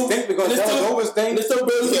it's still because Dellavedova's thing. It's still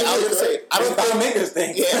barely. Yeah, I was going to say. I don't Don Maker's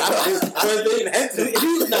thing. Yeah,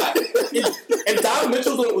 He's not. If Donovan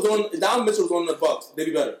Mitchell was on the Bucks, they'd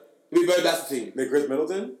be better. They'd be a better basketball team. Than Chris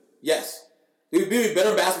Middleton? Yes. They'd be a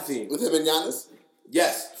better basketball team. with him and Giannis.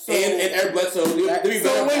 Yes. And Eric Bledsoe. They'd be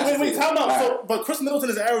better. Wait, time out. So, but Chris Middleton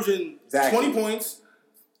is averaging 20 points,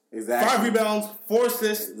 5 rebounds, 4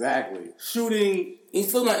 assists. Exactly. Shooting. He's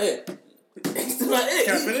still not it. Can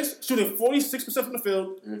I finish? Shooting 46% from the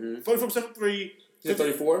field, 34% from 3. He's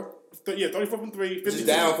 34? 34 from 3. 50 Which is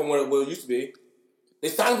down from what it used to be. They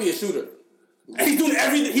signed to be a shooter. And he's doing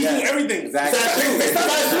everything. He's doing everything. Exactly. And he's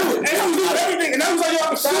doing everything. And I was like, yo,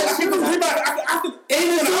 I can do rebound. And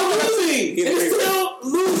it's still losing. It's still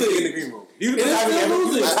losing. In the green room. It's still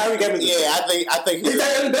losing. Tyreek Evans. Yeah, I think He's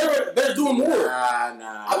better doing more.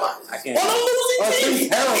 Nah. I can't. On a losing team.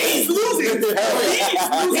 He's losing.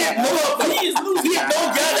 He had no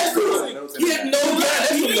guy that's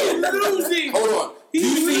losing. Hold on. Do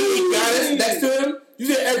you see Giannis next to him? You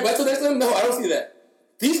see Eric Bledsoe next to him? No, I don't see that.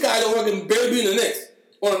 These guys are working barely being the Knicks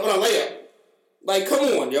on a layup. Like, come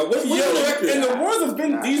on, yo. What's your record? In the words of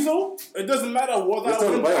Vin Diesel, it doesn't matter whether I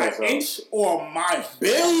win by an inch or a mile.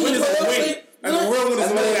 Barely win is a win. And the real win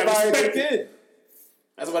is a win.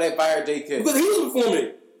 That's why they fired J. Kidd. Because he was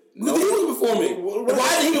performing. Why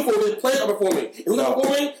is he performing? His players are performing. If he's not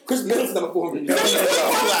performing, Chris Middleton's not performing. 25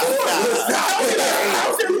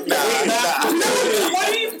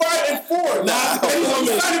 and 4.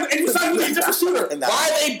 And you signed me just a shooter. Why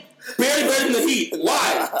are they barely better than the Heat?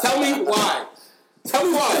 Why? Tell me why. Tell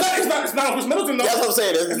me why. It's not on Chris Middleton, though. That's what I'm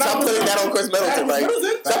saying. Stop putting that on Chris Middleton. Like,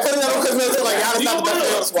 stop putting that on Chris Middleton. Like, Giannis not the best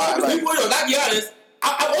player on the squad. Like, not Giannis.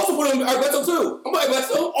 I also put him Bledsoe too. I'm like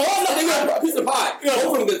Bledsoe. They got a piece of pie.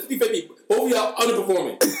 Both of them get 50-50. Both of y'all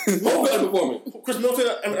underperforming. Both of you underperforming. Chris Middleton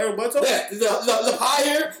and Eric Bledsoe? Yeah, the pie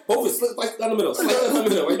here, both is sliced down the middle. Slice it down the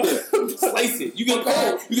middle, right there. Slice it. You get a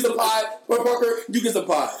pie, you get some pie. Roy Parker, you get some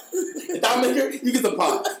pie. And Dominator, you get some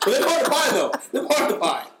pie. But they're part of the pie, though. They're part of the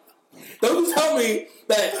pie. Don't you tell me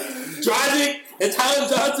that Dragic and Tyler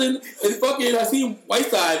Johnson and fucking Hakeem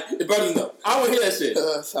Whiteside is better than them. I don't want to hear that shit.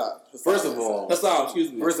 stop. First of all, That's all,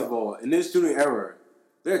 excuse me. First of all, in this shooting era,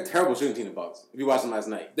 they're a terrible shooting team, the Bucks. If you watched them last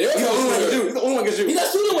night, They're he's the only one terrible can shoot. He's the only one can shoot. He's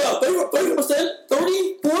not shooting well.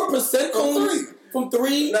 34% from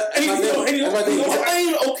three. And he's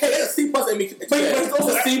Okay, that's a C plus. But he's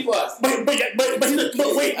also a C plus. But wait.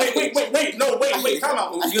 No, wait. Time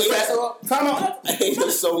out. You get Time out. I hate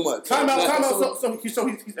him so much. Time out.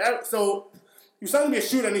 So he's starting to be a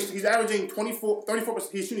shooter, and he's averaging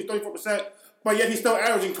 34%. He's shooting 34%, but yet he's still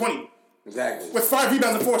averaging 20 Exactly. with 5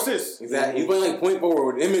 rebounds and 4 assists. Exactly. He's playing like point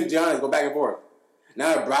forward. Him and Giannis go back and forth.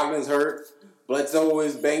 Now Brogdon's hurt. Bledsoe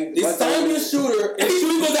is banged. He's starting to be a shooter, and his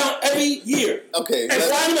shooting goes down every year. Okay. And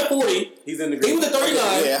flying him at 40. He's in the He green. was at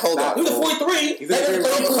 39. Yeah, hold on. He was at 43. He's in the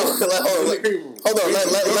green room. Hold on.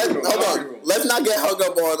 Let's not get hung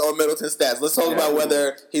up on Middleton's stats. Let's talk about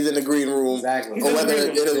whether he's in the green room Exactly. or whether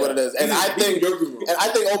it is what it is. And I think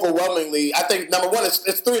overwhelmingly, number one, it's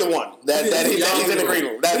 3-1 that he's in the green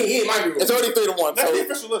room. He ain't my green room. It's already 3-1. That's So, the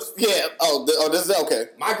official list. yeah. Oh, this is okay.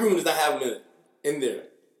 My green room does not have him in there.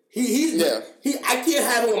 Yeah. I can't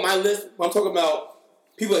have him on my list when I'm talking about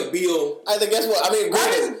people like Beal. I think guess what? I mean,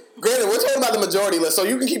 granted, we're talking about the majority list, so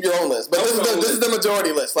you can keep your own list. But this is the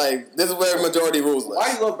majority list. Like, this is where majority rules list.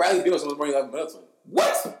 Why do you love Bradley Beal so much more than you love Middleton?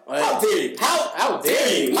 What? How dare you? How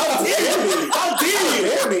dare you? How dare you? How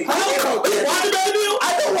dare you? Why did Bradley Beal?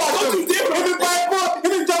 I don't watch him. Him and Brad Book,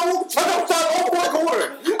 him and John Wall, chuck up shot all four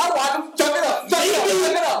quarter. I watch him chuck it up.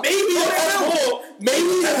 Maybe he has the ball. Maybe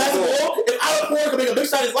he has the ball. If Alec Porter can make a big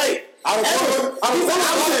shot in his life.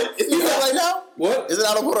 Is he hurt right now? What? Is it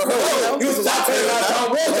Otto Porter hurt right now? He was shot turning out John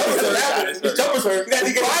Wall. His jumper's hurt. He had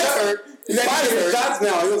to get hurt. He's hurt. Shots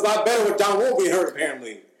now. He was a lot better with John Wall being hurt,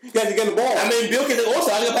 apparently. He had to get the ball. I mean, Bill can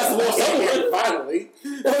also. I got to pass the ball to someone. Finally.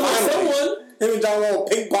 Someone. Him and John Wall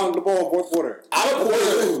ping-ponged the ball fourth quarter. Alec Porter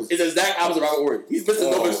is the exact opposite of Robert Horry. He's missing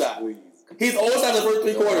no big shot. Please. He's always had the first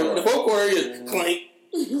 3 quarters. In the fourth quarter, he is clank.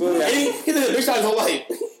 And he's hit a big shot his whole life.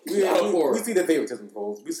 We see the favoritism,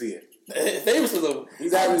 folks. We see it. Favoritism.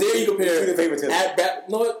 He's How dare you compare? We see the favoritism.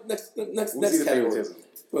 Next We see the category. favoritism.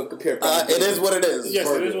 We'll compare. It is what it is. Yes,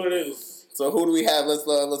 it is what it is. So who do we have? Let's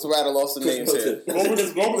rattle off some names here.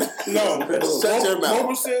 Roberson. Shut your mouth.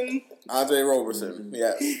 Roberson. Andre Roberson.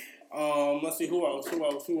 Yes. Let's see who else.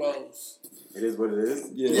 It is what it is.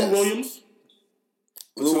 Yes. Lou Williams.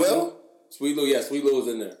 Lou Will? Sweet Lou, yeah, Sweet Lou was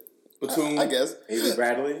in there. Batum. I guess. Avery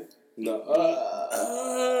Bradley. No.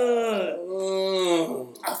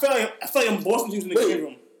 I feel like I'm Boston teams in the green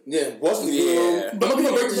room. Yeah, Boston's Yeah. But I'm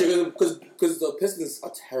gonna break this year because the Pistons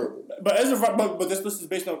are terrible. But but this list is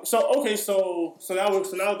based on so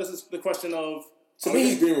now this is the question of To me,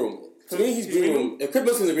 he's green room. Green room. If Chris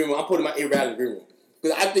Middleton's in the green room, I'm putting my A. Bradley in the green room.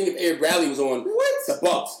 Because I think if Eric Bradley was on the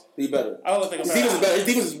Bucks, he'd be better. I don't think His defense is better. His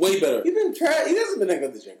defense is way better. He's been trash. He hasn't been that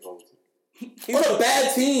good this year, folks. He's on a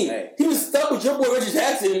bad team. Hey. He was stuck with your boy Reggie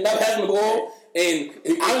Jackson, not passing the ball, and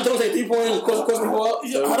Allen Jones had 3 pointers, crossing the ball.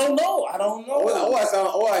 Yeah, I don't know.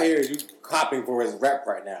 All I hear is you clapping for his rep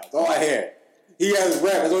right now. That's all I hear. He has his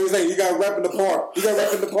rep. That's what he's saying. You got rep in the park. Word.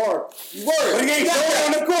 But he ain't going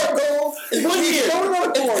on the court, though. It's 1 year.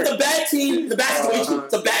 It's a bad team. It's a bad situation.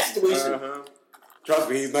 It's a bad situation. Trust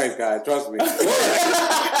me, he's nice, guys. Trust me. Trust me,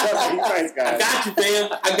 he's nice, guys. I got you,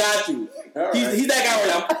 fam. I got you. Right. He's that guy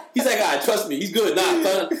right now. He's that guy. Trust me. He's good. Nah,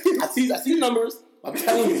 son. I see the numbers. I'm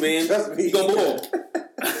telling you, man. Trust me. He's gonna ball.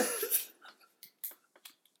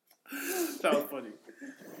 That was funny.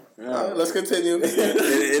 Let's continue.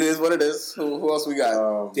 It is what it is. Who else we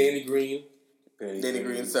got? Danny Green. Danny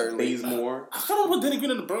Green, certainly. Bazemore. I thought I put Danny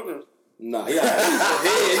Green in the burger. Nah, he's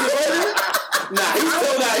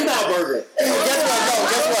still not. He's not a burger. Guess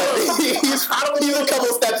what? He's a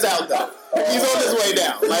couple steps out though. He's on his way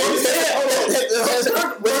down. Like his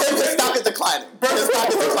stock is declining. His stock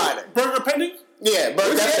is declining. Burger pending? Yeah,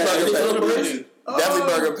 definitely burger pending. Definitely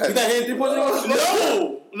burger He's pending. not hitting 3 points.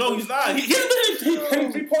 No, he's not. He hasn't been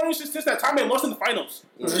hitting 3 pointers since that time they lost in the finals.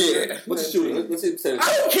 Yeah. What's he shooting? What's his percentage? I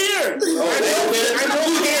don't care.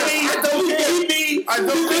 I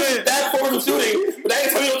don't care. That forward of shooting, but that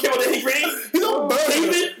ain't tell me you don't care about Danny Green. He's a burger. Came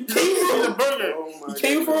He's a burger. You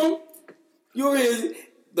came for him? You were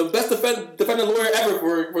the best defender lawyer ever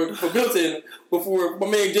for Milton before my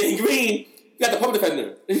man Jane Green. You got the public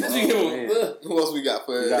defender. Who else we got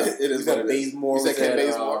for it? It is what it is. Bazemore. You said Ken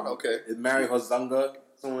Bazemore? Okay. Is Mary Hozunga,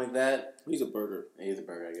 something like that? He's a burger. He's a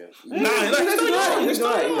burger, I guess. He's still young.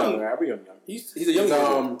 He's a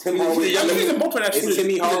young. Tim Hardaway. I think he's a bullpen actually. Is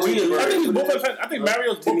Timmy Hardaway Jr. I think he's bullpen. I think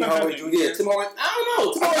Mario's Timmy bullpen Hardaway pending. Jr. Yeah, Tim Hardaway. I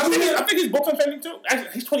don't know. I think he's bullpen pending too.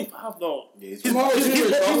 Actually, he's 25 though. Yeah, He's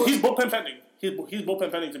bullpen pending. He's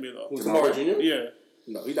bullpen pending to me though. Tim Hardaway Jr. Yeah.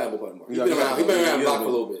 No, he's not a bullpen anymore. He's been around the block for a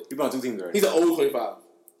little bit. He's been on 2 teams already. He's an old 25.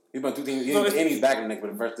 He's been on 2 teams. And he's back in the next for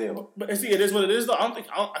the first deal. But see, it is what it is though. I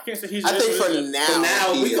can't say he's. I think for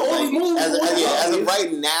now, we can always move. As of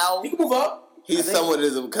right now, he can move up. He's somewhat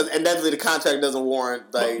is because and definitely the contract doesn't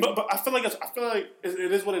warrant like. But I feel like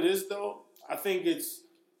it is what it is though. I think it's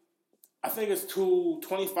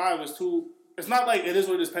 225. It's too. It's not like it is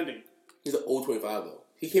what it is pending. He's an old 25 though.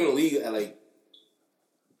 He came in the league at like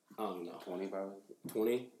I don't know 25,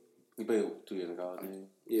 20. He played 2 years in college.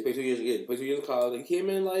 Yeah, he played 2 years. Yeah, he played 2 years in college. He came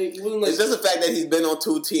in like he wasn't like. It's just the fact that he's been on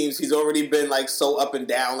 2 teams. He's already been like so up and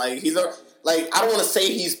down. Like he's like I don't want to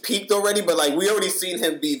say he's peaked already, but like we already seen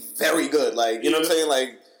him be very good. Like you know what I'm saying?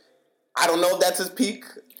 Like I don't know if that's his peak.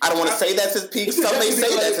 I don't want to say that's his peak. Some may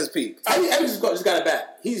say that's his peak. Evans just got it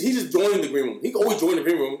back. He's just joining the green room. He can always join the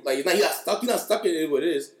green room. Like he's not stuck. He's not stuck in it. What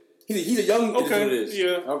it is. He's a young. Okay. What it is. Yeah.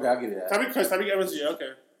 Okay, I'll give you that. Tyreek Evans. Yeah. Okay.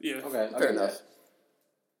 Yeah. Okay, Fair enough.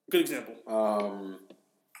 Good example.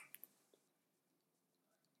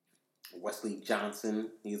 Wesley Johnson,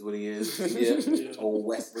 he's what he is. Yeah. Old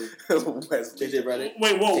Wesley. JJ Redick.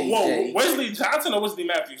 Wait, whoa. JJ. Wesley Johnson or Wesley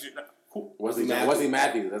Matthews? Wesley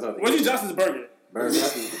Matthews. That's what they Wesley Johnson's burger. Burger.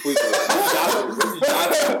 Complete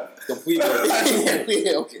Johnson. Complete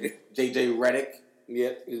Yeah, okay. JJ Redick. Yeah,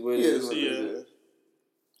 he's what it is. Yeah.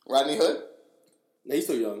 Rodney Hood? No, he's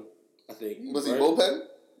still young, I think. Was he bullpen?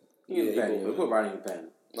 He was pen. We put Rodney in the pen.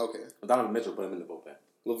 Okay. Donovan Mitchell put him in the bullpen.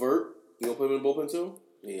 LeVert, you gonna put him in the bullpen too?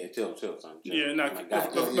 Yeah, chill, son. Chill. Yeah, no. My guy.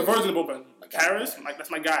 The version of the bullpen. Harris,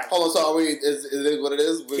 that's my guy. Hold on, so are we? Is it what it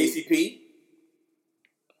is? KCP.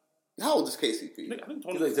 How old is KCP? I think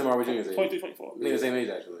He's like Tim Hardaway Jr.'s age. 23, 24. They're the same age,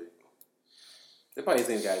 actually. They're probably the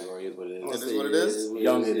same category, is what it is. It is what it is?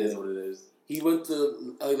 Young, it is what it is. He went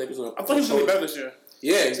to LA Lakers on I thought he was going to be better this year.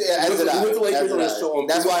 Yeah, Yeah, he went to Lakers on a show.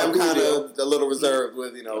 That's why I'm kind of a little reserved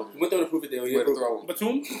with, you know, He went there to prove it there. where to throw him.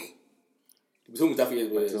 Batum? Batum definitely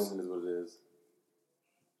is what it is. Batum is what it is.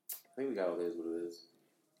 I think we got what it is what it is.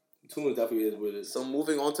 Batum definitely is what it is. So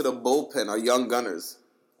moving on to the bullpen, our young gunners.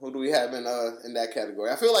 Who do we have in that category?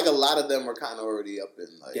 I feel like a lot of them are kind of already up in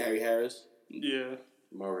like Gary Harris, Yeah.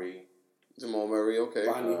 Murray, Jamal Murray. Okay,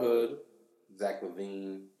 Bonnie Hood, Zach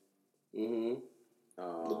Levine, the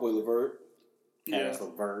boy LeVert, Yeah. Harris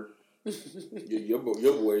LeVert. your boy,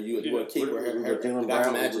 you want to keep Jalen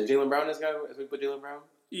Brown. Brown. Jalen Brown, this guy? As we put Jalen Brown?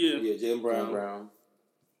 Yeah. Yeah, Jalen Brown. Brown,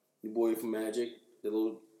 your boy from Magic, the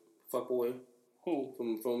little fuck boy Who?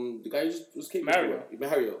 from the guy who just came. Mario.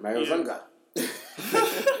 Mario Mario Yeah. Zunga.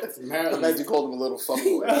 I imagine you called him a little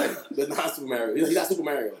fuckboy. That's not Super Mario. He's not Super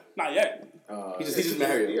Mario. Not yet. He's just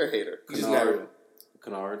Mario. You're a hater. He's just Mario.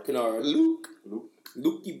 Kennard. Luke.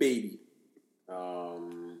 Lukey baby.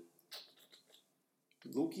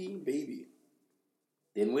 Lukey baby.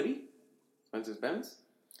 Dinwiddie. Spencer Spence.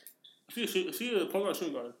 She a point guard,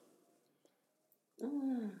 shooting guard.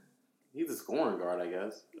 He's a scoring guard, I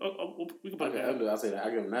guess. We can put him I'll say that. I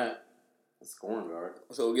give him that. A scoring guard.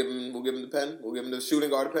 So we'll give him the pen. We'll give him the shooting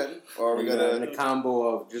guard pen, or are we And gonna the combo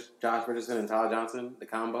of just Josh Richardson and Tyler Johnson. The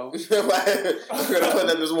combo. we're gonna put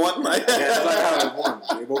them as one, right? Yeah, it's like how it was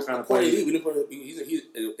one. They both trying to play. We didn't put him. He's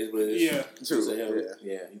what it is. Yeah. True. So, Yeah.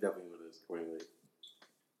 Yeah, he definitely was accordingly.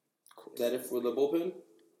 Is that it for the bullpen?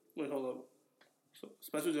 Wait, hold up. So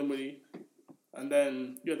Spencer Dinwiddie, and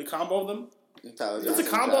then you have the combo of them. Tyler It's a Johnson,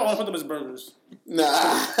 combo. I Josh. want to put them as burgers.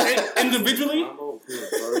 Nah. Individually,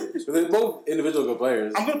 So they're both individual good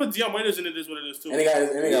players. I'm gonna put Deion Waiters in it. Is what it is too. And they got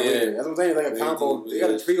Yeah. that's what I'm saying. It's like a combo. They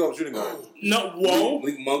got a trio of shooting guards. No, whoa.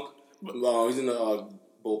 Malik Monk. He's in the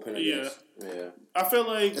bullpen. I Yeah. guess. Yeah. I feel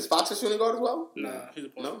like Is Fox a shooting guard as well? nah. He's a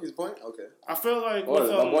point. No, he's a point. Okay. I feel like Oh,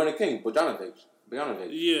 with, my boy the King, Bogdanovic.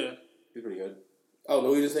 yeah, He's pretty good. Oh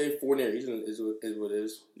no, he just say Fournier. He's is what it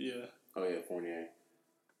is. yeah. Oh yeah, Fournier.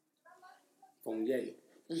 Fournier.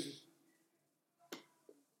 I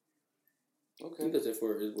Okay. think that's it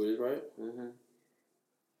for is what it is, right? Mm-hmm.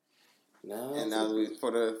 Now. And now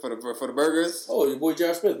for the burgers. Oh, your boy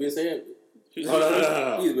J.R. Smith. We didn't say it. He's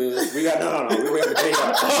No. He's We got no. We got the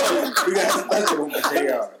JR. We got a special with the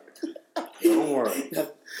JR. Don't worry.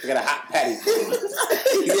 We got a hot patty.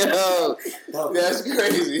 Yo, that's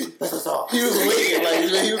crazy. He was waiting.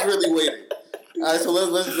 Like he was really waiting. All right, so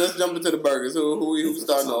let's jump into the burgers. Who's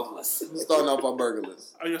starting off? Who's starting off our burger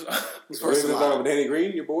list? I guess Who's First first in of all, line? with Danny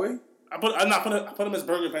Green, your boy. I put him as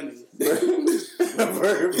burger pending.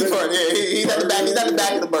 Burger. He's at the back. He's at the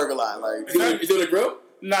back of the burger line. Like, You doing the grill?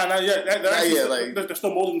 Nah, not yet. They're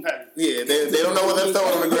still molding the patty. yeah, they don't know whether they're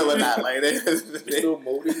throwing on the grill or not. Like, they Still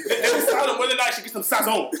molding. They decided whether or not she gets some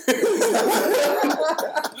sazon.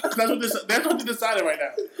 That's what they decided right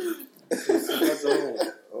now.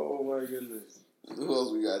 Oh my goodness. who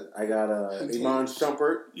else we got? I got Iman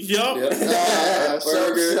Shumpert. Yup.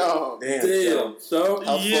 Burger. Damn. So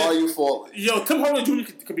How Yeah. far you falling? Yo, Tim Hardaway Jr.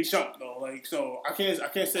 could be shumped though. Like, so I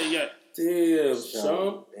can't say it yet. damn,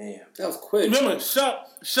 Shump. Damn. That was quick. Remember, Shump,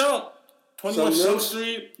 21 Shump, Shump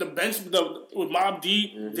Street, the bench with Mobb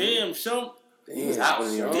Deep. Damn, Shump. He's hot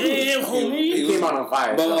when he on. Damn, homie. He came out on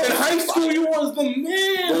fire. But, In high school, you was the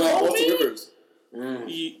man, Austin homie. Rivers.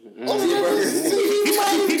 He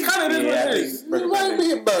kind of is what it is. You might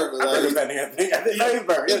be a burger. Burger Like, pending, I think. I think he's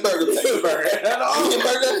burger. He's burger. He's burger. you a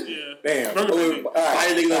burger? Yeah. Damn. Burger pending. All right. I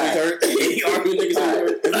didn't think that was hurt. He argued niggas All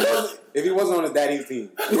hurt. right. If he wasn't on his daddy's team,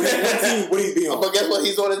 what team would he be on? But guess what?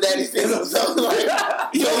 He's on his daddy's team. So, like,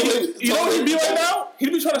 You know what he'd be right now?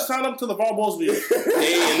 He'd be trying to sign up to the LeVar Ball's league.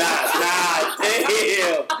 Damn, nah,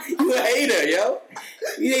 damn. You a hater, yo.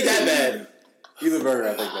 He ain't that bad. He's a burger,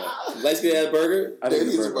 I think that. Light skin ass burger. I think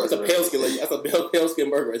He's he's a a burger. That's a pale skin. That's a pale skin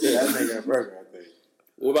burger right there. That nigga a burger, I think.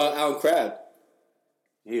 What about Alan Crab?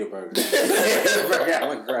 He a burger. Burger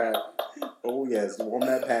Alan Crab. Oh yes, warm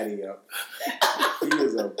that patty up. He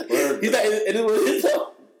is a burger. He's not. It is what it is.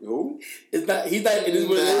 Though. Who? It's not. He's not. It is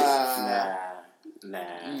what it is.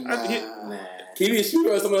 Nah. Can he be a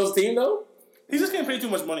shooter on someone else's team though? He's just getting paid too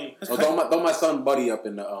much money. Oh, throw my son Buddy up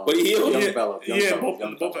in the But he young yeah, fella. Young yeah, fella, both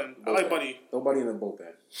young in the bullpen. I like Buddy. Throw Buddy in the bullpen.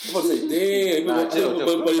 I'm about to say, damn. Nah, chill.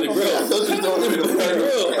 But in the grill. I thought you were throwing him in the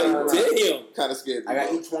Grill. burger. Like, damn. Kind of scared. I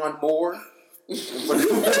got each one more.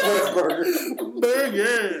 Burger.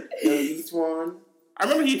 Burger. Each one. I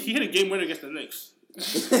remember he hit a game winner against the Knicks.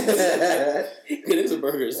 It is a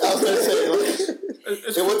burgers. I was going to say, like,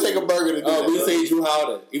 it would take a burger to do that. We bro. say Drew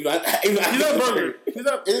Howder. He's not He's not a burger. He's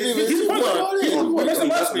a point guard. He mentioned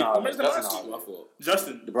last week. He mentioned last week. My fault.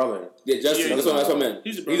 Justin. The brother. Yeah, Justin. Yeah, that's what I meant.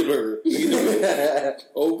 He's a burger. He's a burger.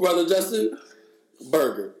 Oh, brother Justin.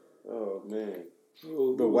 Burger. Oh man.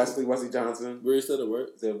 Oh, But Wesley Johnson. Where you said the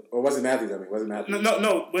word? Or Wesley Matthews, Wesley Matthews.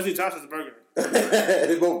 No. Wesley Johnson's a burger.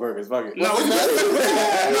 They both burgers, fuck it. No,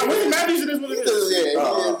 Wesley Matthews, it is what it is. Yeah,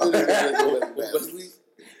 Wesley.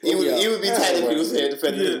 he would be tight if he was here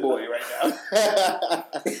defending his boy right now.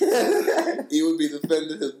 He would be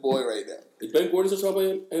defending his boy right now. Is Ben Gordon still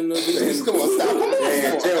playing in the league? Come on, stop.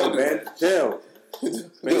 Man, chill, man. Chill.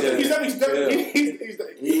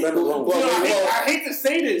 He's better alone. I hate to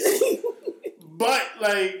say this, but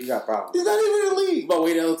like You got problems. He's not even in the league. What about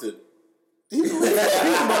Wade Ellington? he's a burger.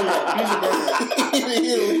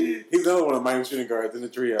 He's another one of Miami shooting guards in the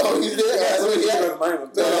trio. Oh, he's there. That's what he had.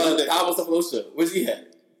 Cabo Cephalosha. Where's he at?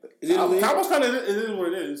 Is he in the league? Cowboys kind of is what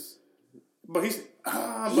it is, but he's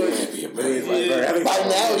But he's like, burger. By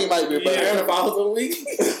now, he might be a Yeah, burger. Aaron Fowles in the league? He's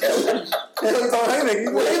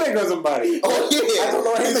haymaker somebody. Oh, yeah. I don't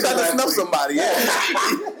know He's trying to snuff somebody. Yeah.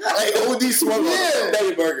 Like, OD swung on him. That'd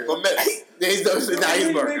be burger. But he's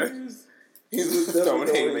burger. He's throwing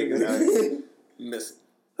haymakers out. Missing.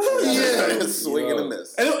 Yeah, swing and a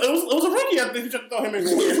miss. And it was a rookie. I think he tried to throw him in.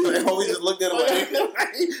 Homie just looked at him like,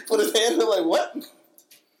 put his hand up like, what?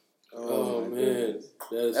 Oh, man.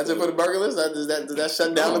 That's it for the burger list? Does that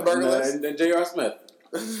shut down the burger list? And J.R. Smith.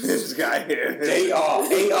 This guy here. J.R. I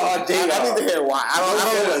need to hear why. I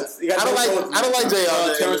don't like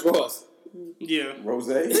J.R. Terrence Ross. Yeah. Rose.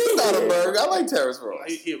 He's not a burger. I like Terrence Ross.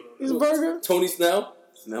 He's a burger. Tony Snell.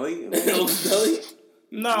 Snelly. Snelly.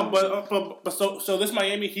 No, but so this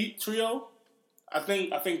Miami Heat trio, I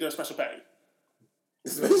think they're a special package.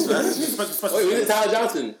 Special Wait, we did Tyler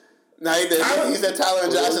Johnson. No, he said Tyler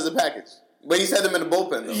and Josh as a package. But he said them in the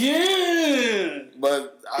bullpen, though. Yeah.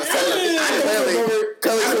 But clearly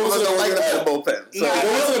don't like them in the bullpen. So.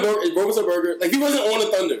 If Bro was a burger, like he wasn't on the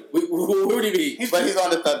Thunder. Who would he be? But he's on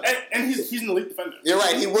the Thunder. And he's an elite defender. You're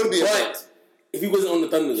right, he would be a burger. But if he wasn't on the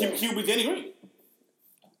Thunder, though, He would be Danny Green.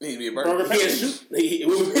 He'd be a Burger burger. he can't shoot. He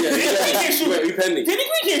can't shoot. He pending. Danny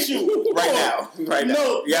Green can't shoot. Right now.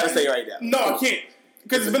 No. You gotta say right now. No, I can't.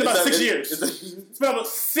 Because it's been about 6 years. It's It's been about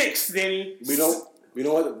 6, Danny. We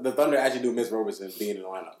know what the Thunder actually do miss Roberson being in the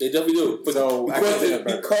lineup. They definitely do. But So, I can't say that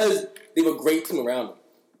because they have a great team around them.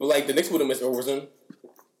 But like the Knicks would have missed Roberson.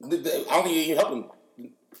 I don't think he can help them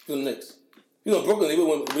to the Knicks. You know, Brooklyn, they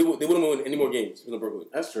wouldn't win any more games than Brooklyn.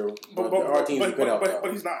 That's true. But there are teams he could help.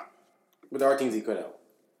 But he's not. But there are teams he could help.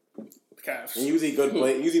 Cavs. And usually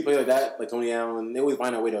usually play like that, like Tony Allen. They always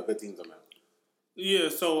find a way to good teams somehow. Yeah.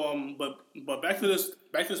 So but back to this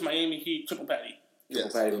Miami Heat triple patty.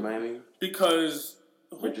 Yes. Patty in Miami. Because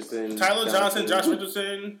Richardson, Tyler Johnson, Josh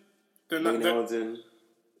Richardson, Hamilton.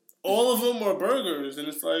 all of them are burgers, and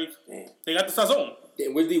it's like they got the sazon.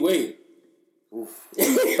 Damn, where's D Wade? Oof.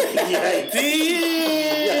 Damn,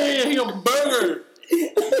 he a burger.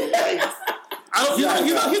 He's not on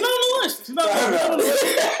the list. He's not on the list.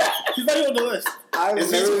 He's not even on the list.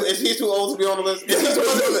 Is he too old to be on the list? I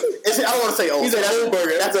don't want to say old. He's an old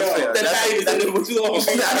burger. That's unfair. That's too long.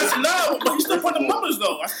 But he's still putting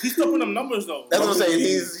them numbers though. That's what I'm saying.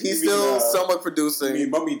 He's still somewhat producing. You mean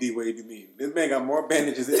Mummy D Wade? You mean this man got more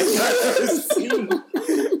bandages than I've ever seen?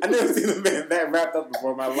 I never seen a man that wrapped up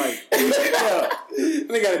before in my life. Yeah.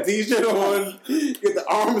 They got a t-shirt on, get the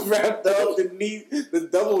arms wrapped up, the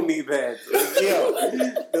double knee pads. Yo,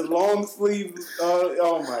 the long sleeve.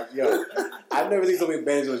 Oh my god! I've never seen so many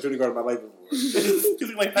bandages on a shooting guard in my life before. You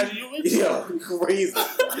look like Patty Ewing? Yeah, crazy.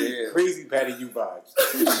 Yeah. Crazy Patty U vibes.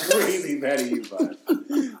 Crazy Patty U vibes.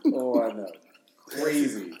 Oh, I know.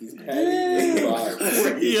 Crazy. These Patty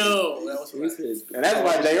vibes. Yo, that was crazy. And that's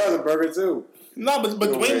why JR's a burger too. No, but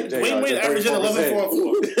Dwayne Wade averaging 11, 4, and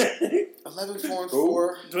 4. 11, 4, and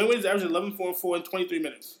 4. Dwayne Wade's averaging 11, 4, and 4 in 23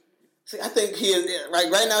 minutes. See, I think he is right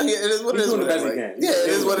now. It is what it is. He's doing the best he can. Yeah, it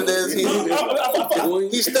is what it is. He's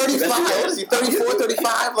 35. What is he? 34, 35?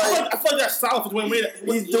 I feel like that's solid for Dwayne Wade.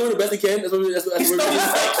 He's doing the best he can. That's what He's 36.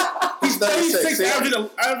 He's 36, yeah.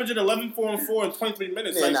 averaging 11, 4, and 4 in 23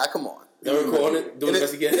 minutes. Yeah, like, come on. They're recording it, doing the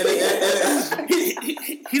best he can.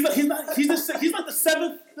 He's like the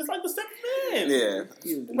seventh. It's like the seventh man. Yeah.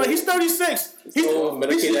 Like he's 36. He's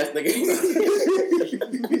Medicaid ass nigga.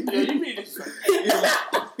 Yeah, you mean it.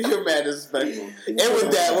 You're mad disrespectful. And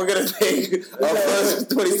with that, we're gonna take our first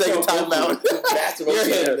 20-second timeout.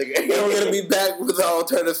 And we're gonna be back with our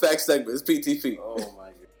alternative facts segment. It's PTP. Oh my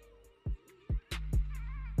god.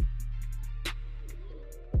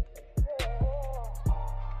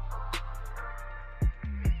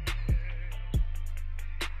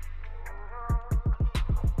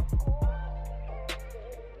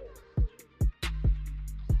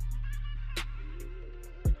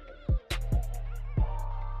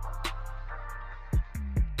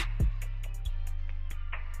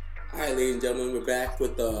 Alright, ladies and gentlemen, we're back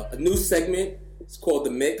with a new segment. It's called The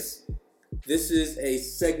Mix. This is a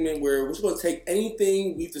segment where we're just going to take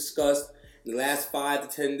anything we've discussed in the last 5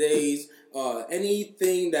 to 10 days,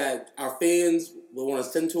 anything that our fans will want to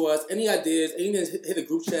send to us, any ideas, anything hit a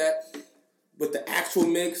group chat with the actual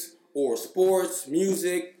mix, or sports,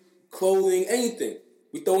 music, clothing, anything.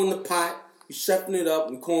 We throw in the pot, we chefing it up,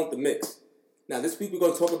 and we call it The Mix. Now, this week we're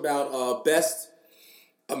going to talk about best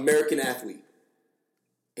American athlete.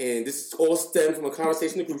 And this all stemmed from a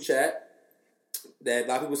conversation in the group chat that a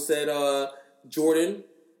lot of people said Jordan,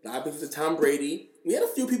 a lot of people said Tom Brady. We had a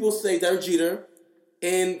few people say Derek Jeter.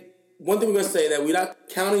 And one thing we're going to say that we're not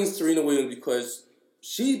counting Serena Williams because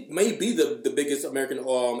she may be the biggest American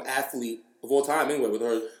athlete of all time anyway, with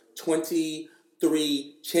her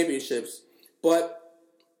 23 championships. But,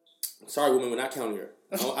 sorry women, we're not counting her.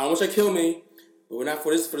 I don't want you to kill me. But we're not,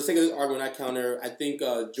 for the sake of this argument, we're not counting her. I think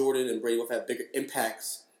Jordan and Brady will have bigger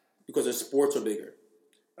impacts because their sports are bigger.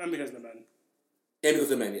 And because of the men. And because of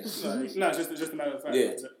the men, yes. No, it's just a matter of fact.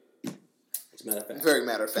 Yeah. It's a matter of fact. Very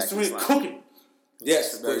matter of fact. Serena cooking.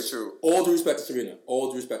 Yes. Very true. All due respect to Serena.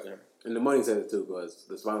 All due respect to her. And the money says it too, because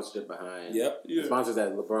the sponsorship behind Yep. the sponsors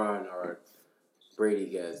that LeBron or Brady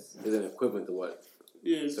gets is an equivalent to what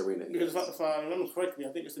Serena Because gets. if I remember correctly, I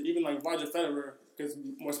think it's even like Roger Federer gets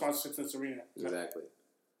more sponsorships than Serena. Exactly.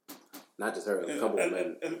 Not just her, a couple of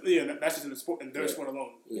men. And that's just in the sport, in their sport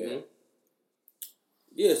alone. Yeah. Mm-hmm.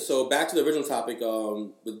 Yeah, so back to the original topic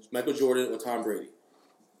with Michael Jordan or Tom Brady.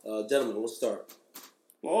 Gentlemen, we'll start.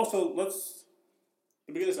 Well, also, let's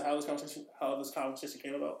begin as to how this conversation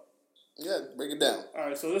came about. Yeah, break it down. All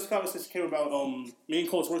right, so this conversation came about me and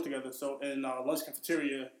Coach work together. So in lunch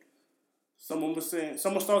cafeteria, someone started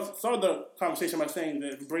the conversation by saying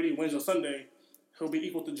that if Brady wins on Sunday, he'll be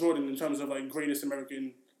equal to Jordan in terms of like greatest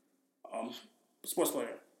American sports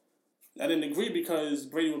player. I didn't agree because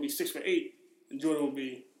Brady would be 6 for 8 and Jordan would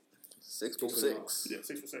be 6 for 6. Yeah,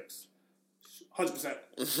 6 for 6,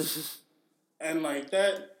 100%. And like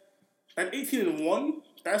that, at 18-1,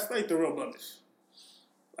 that's like the real blemish.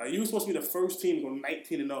 You were supposed to be the first team to go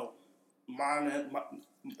 19-0,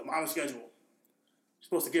 modern schedule. You're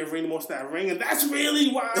supposed to give Ring the most that ring, and that's really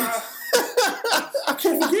why I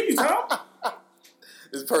can't forgive you, Tom.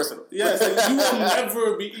 It's personal. Yes, like, you will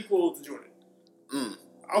never be equal to Jordan.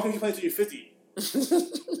 I don't think you play until you're 50.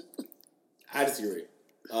 I disagree.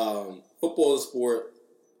 football is a sport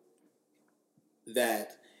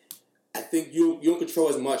that I think you don't control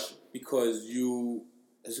as much because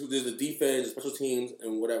there's a defense, special teams,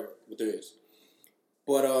 and what there is.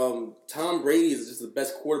 But Tom Brady is just the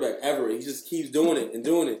best quarterback ever. He just keeps doing it.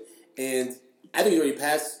 And I think he's already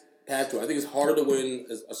passed Jordan. I think it's harder to win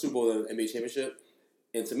a Super Bowl than an NBA championship.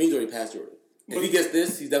 And to me, he's already passed Jordan. If he gets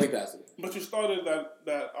this, he's definitely passing. But you started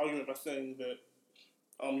that argument by saying that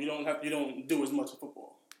you don't do as much in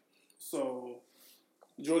football. So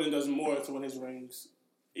Jordan does more to win his rings,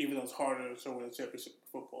 even though it's harder to win a championship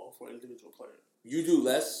football for an individual player. You do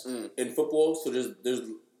less in football, so there's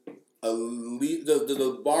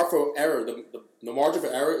the bar for error, the margin for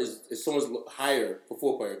error is so much higher for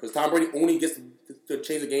football player because Tom Brady only gets to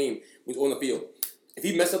change the game when he's on the field. If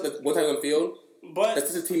he messes up one time on the field, that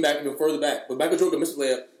sets the team back even further back. But Michael Jordan misses a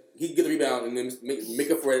layup, he can get the rebound and then make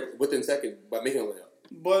up for it within seconds by making a layup.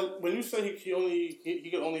 But when you say he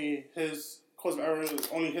could only his cause of error is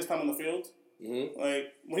only his time on the field,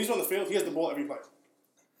 like when he's on the field, he has the ball every play.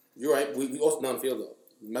 You're right. We also not on the field though.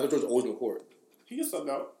 Michael Jordan's always on the court. He gets subbed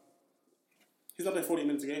out. He's up there 40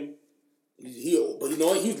 minutes a game. But you know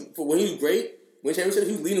what? When he was great, when championship,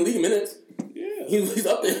 he was leading the league in minutes. Yeah, he's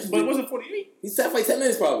up there. But it wasn't 48. He sat for like 10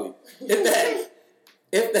 minutes probably, if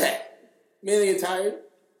that. Man, they get tired.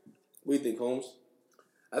 What do you think, Holmes?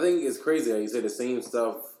 I think it's crazy how you say the same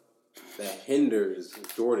stuff that hinders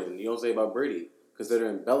Jordan. You don't say about Brady,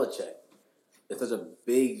 considering Belichick. It's such a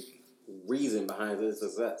big reason behind his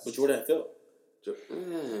success. But Jordan had Phil.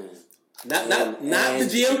 Not the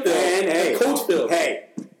GM Phil. Hey, Coach Phil.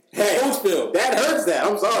 Hey, Coach Phil. That hurts that.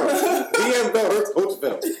 I'm sorry. GM Phil hurts Coach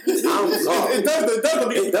Phil. I'm sorry. It does. It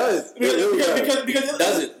does. Because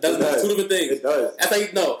It doesn't. Two different things. It does. That's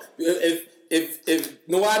like, no. If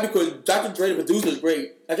no why? Because Dr. Dre, the producer, is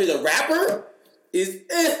great. Actually, the rapper is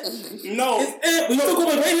No. It's we still call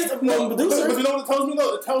him the greatest producer. But you know what it tells me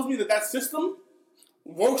though? It tells me that system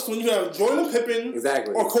works when you have Jordan, Pippen,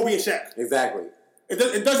 or Kobe and Shaq. Exactly.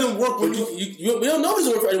 It doesn't work when we don't know if it's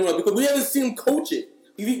work for anyone else because we haven't seen him coach it.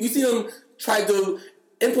 We see him try to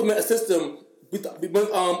implement a system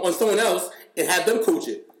on someone else and have them coach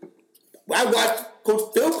it. When I watched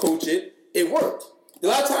Coach Phil coach it, it worked. A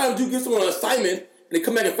lot of times you give someone an assignment and they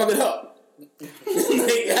come back and fuck it up.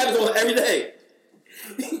 It happens every day.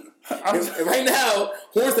 And right now,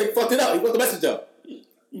 Hornacek fucked it up. He fucked the message up.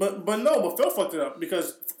 But Phil fucked it up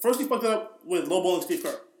because first he fucked it up with low balling Steve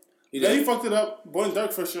Kerr. Then he fucked it up. Boy,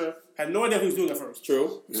 Derek Fisher had no idea who he was doing at first.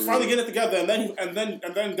 True. He finally get it together, and then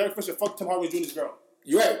Derek Fisher fucked Tim Hardaway Jr.'s girl.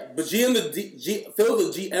 You're right, but Phil the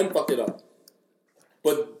GM fucked it up.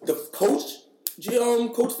 But the coach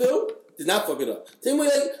Phil did not fuck it up. Same way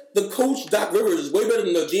like the coach Doc Rivers is way better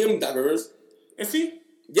than the GM Doc Rivers. Is he?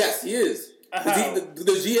 Yes, he is.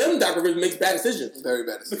 The GM Doc Rivers makes bad decisions. Very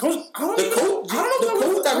bad decisions. The coach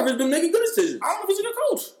Doc Rivers been making good decisions. I don't know if he's a good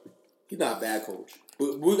coach. He's not a bad coach.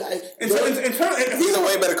 He's a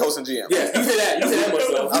way better coach than GM. Yeah, you say that. You say that much.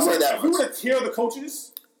 I'll say that. If we were to tier the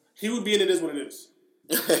coaches, he would be in It Is What It Is.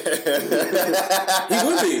 He would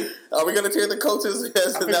be. Are we going to tier the coaches?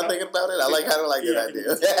 Not thinking about it. I kind of like that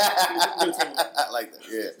idea. I like that.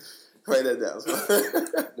 Yeah, write that down.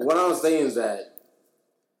 What I'm saying is that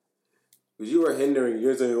because you were hindering,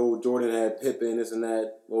 you're saying, oh, Jordan had Pippen, this and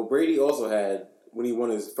that. Well, Brady also had when he won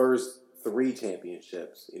his first 3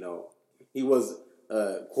 championships. You know, he was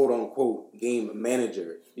quote unquote game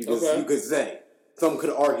manager. You could say. Some could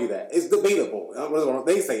argue that. It's debatable.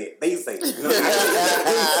 They say it. They say it. You know, they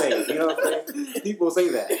say it. You know what I'm saying? People say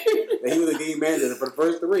that he was a game manager for the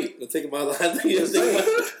first 3. You're taking my line. He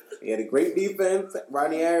had a great defense.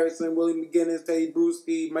 Rodney Harrison, Willie McGinnis, Teddy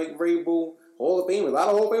Bruschi, Mike Vrabel, Hall of Famers. A lot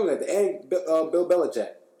of Hall of Famers at the end. Bill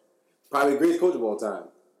Belichick. Probably the greatest coach of all time.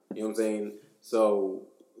 You know what I'm saying? So,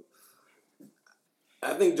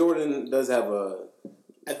 I think Jordan does have a...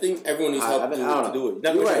 I think everyone needs help to do it.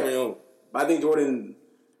 You're right. On your own. But I think Jordan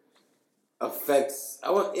affects...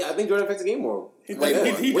 I think Jordan affects the game more. He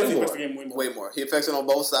affects the game way more. He affects it on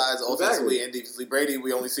both sides, offensively and defensively. Brady,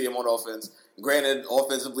 we only see him on offense. Granted,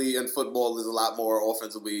 offensively in football is a lot more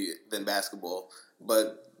offensively than basketball.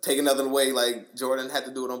 But take another way, like Jordan had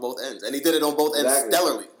to do it on both ends. And he did it on both ends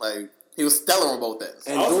stellarly. Like, he was stellar on both ends.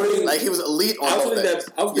 And Jordan, he was elite on both ends.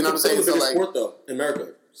 You know what I'm saying? It's the biggest sport, though, in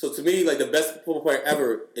America. So to me, like, the best football player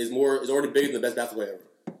ever is already bigger than the best basketball player ever.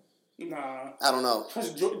 Nah. I don't know.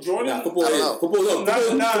 Because Jordan... Nah, football I don't is. know. Football is.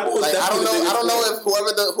 Like, I don't know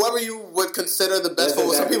if whoever you would consider the best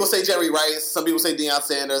football. Some people say Jerry Rice. Some people say Deion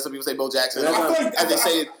Sanders. Some people say Bo Jackson. And they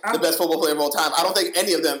say the best football player of all time. I don't think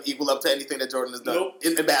any of them equal up to anything that Jordan has done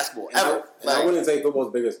in basketball ever. I wouldn't say football's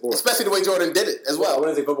the biggest sport, especially the way Jordan did it as well. I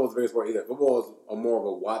wouldn't say football's the biggest sport either. Football is more of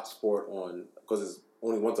a watch sport because it's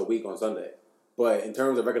only once a week on Sunday. But in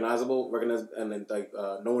terms of recognizable, and then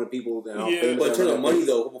knowing the people and how famous. But in terms of money,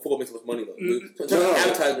 though, football makes much money, though. In terms of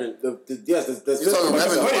advertisement, you're talking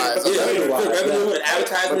revenue and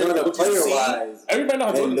advertisement. But in terms of player-wise, everybody knows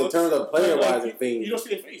how Jordan in terms of player-wise and fame, you don't see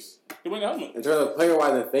their face. They wear the helmet. In terms of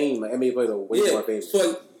player-wise and fame, like NBA players are way more famous. So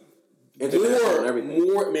like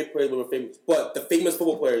more NBA players are more famous, but the famous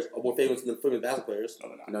football players are more famous than the famous basketball players.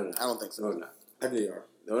 No, I don't think so. No, they're not. I think they are.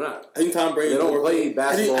 No, they're not. I think Tom Brady. They don't play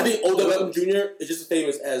basketball. I think Odell Beckham Jr. is just as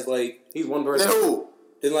famous as like he's one person. Then who?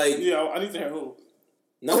 Then like I need to hear who.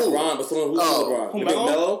 Not LeBron, but someone who's LeBron. Who,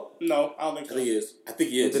 Melo? No, I don't think so. I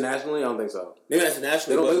think he is. Internationally, I don't think so. Maybe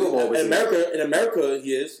internationally. They don't play football. In America,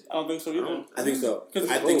 he is. I don't think so either. I think so. But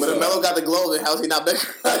if Melo got the globe, then how's he not bigger?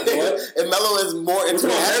 If Melo is more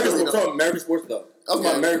international. We're talking American sports though.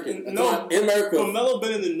 Okay. American. No, in America. But Melo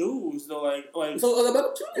been in the news though, like. So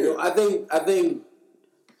about you know, I think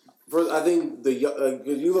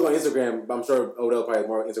you look on Instagram. I'm sure Odell probably has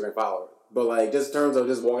more Instagram followers. But like, just in terms of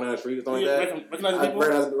just walking down the street or something like that,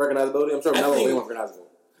 recognizability. I'm sure Melo is way more recognizable.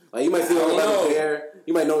 Like you might see him by the hair.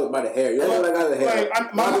 You might know by the hair. You don't know that guy the hair.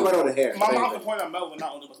 My mom know the hair. My mom can point at Melo and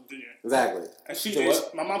not Odell Beckham Jr. Exactly. And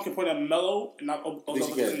my mom can point at Melo and not Odell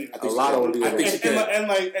Beckham Jr. A lot of people. I think she can.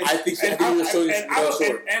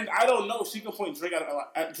 And I don't know. She can point Drake out of the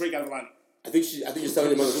lineup. I think you're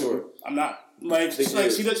selling your mother short. I'm not. She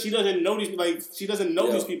doesn't know these. She doesn't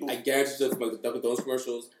know these people. I guarantee you from like the Dunkin' Donuts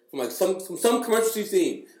commercials, from like some commercials she's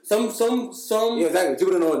seen, some. Yeah, exactly. She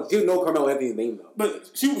would know Carmelo Anthony's name though.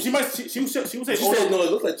 But she would say. She would say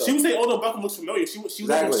Odell Beckham looks familiar. She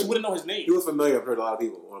wouldn't know his name. He was familiar. I've heard a lot of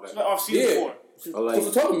people. I've seen it before.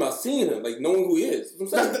 We're talking about seeing him, like knowing who he is.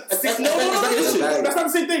 That's not the same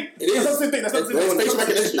thing. It is. That's not the same thing. That's not the same thing. Facial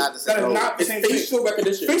recognition. That is not the same thing. Facial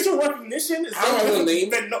recognition. Facial recognition is I don't know the name.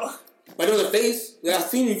 But I know the face that I've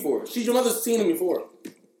seen him before. Your mother's seen him before.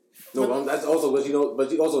 No, that's also what she knows. But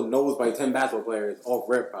she also knows by 10 basketball players off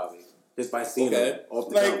rip probably just by seeing them off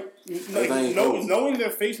the top. Knowing their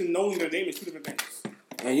face and knowing their name is two different things.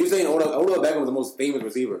 And you're saying Odell Beckham was the most famous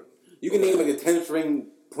receiver. You can name like a 10-string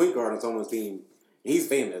point guard on someone's team. He's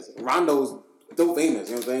famous. Rondo's still famous.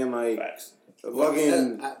 You know what I'm saying? Like, facts. What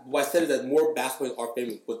I said is that more basketball players are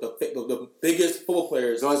famous, but the biggest football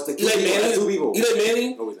players. No, it's Eli Manning. Two people. Eli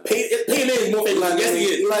Manning. No, he's not. Peyton Manning is more famous. Yes, he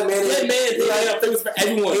is. Eli Manning are famous for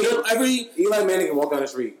everyone. Eli Manning can walk down the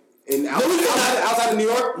street. Outside of New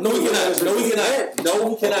York. No, he cannot. No,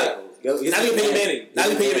 he cannot. Not even Peyton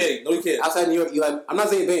Manning. No, he can't. Outside New York, Eli. I'm not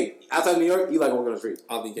saying Peyton. Outside New York, Eli can walk down the street.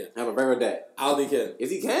 I don't think he can. Have a regular day. I don't think he can. Yes,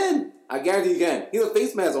 he can. I guarantee he can. He's a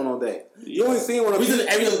face mask on all day. You only see him on a. He's in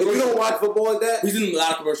every other commercial. If you don't watch football like that, he's in a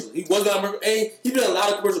lot of commercials. He was on. Hey, he's been in a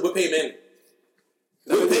lot of commercials with Peyton Manning.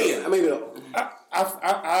 I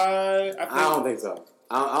don't think so.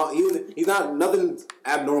 He's not nothing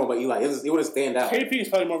abnormal, but Eli. He wouldn't stand out. KP is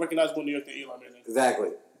probably more recognizable in New York than Eli Manning. Exactly.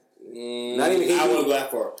 Not even KP. I wouldn't go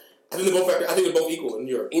that far. I think they're both equal in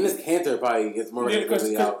New York. Enes Kanter probably gets more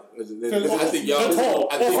recognizable out. I think y'all.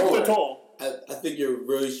 They're tall. I think you're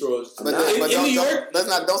really sure. In New York,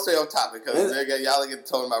 don't stay on topic because y'all get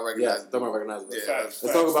talking about recognizing. Talking about recognizable. Yeah, let's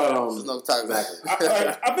talk about There's no time exactly.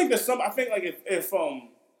 I think there's some. I think like if I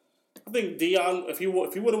think Deion if he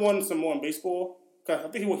would have won some more in baseball, cause I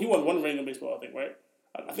think he won one ring in baseball. I think right.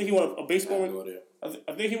 I think he won a baseball ring.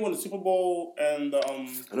 I think he won the Super Bowl and I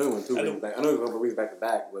know he won 2 rings back. I know he won rings back to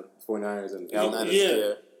back with 49ers and Cowboys.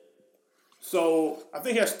 Yeah. So I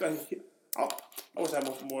think he has. I wish I had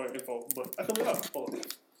more info, but I can look up. Hold on.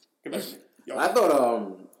 Get back to me. I thought, I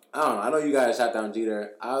don't know. I know you guys shot down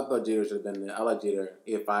Jeter. I thought Jeter should have been there. I like Jeter.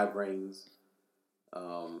 He had 5 rings.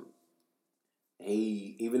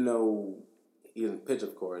 Even though he doesn't pitch,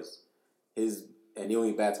 of course, and he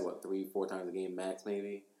only bats 3-4 times a game max,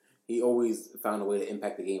 maybe. He always found a way to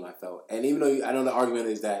impact the game, I felt. And even though I know the argument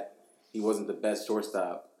is that he wasn't the best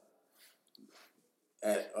shortstop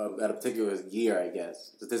at a particular year, I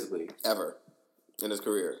guess, statistically. Ever in his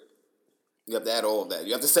career. You have to add all of that.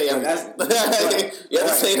 You have to say everything. You have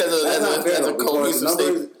to say it as a cohesive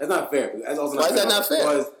statement. That's not fair. That's also Why is that not fair?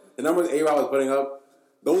 Because the numbers A-Rod was putting up,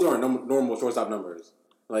 those aren't normal shortstop numbers.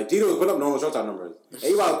 Like, Jeter was putting up normal shortstop numbers.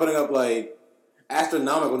 A-Rod was putting up, like,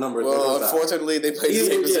 astronomical numbers. Well, unfortunately, they played the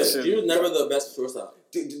same position. He was never the best shortstop.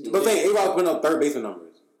 But saying A-Rod was putting up third baseman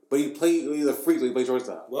numbers. but he's a freak, so he plays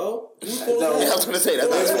shortstop. Well, I was going to say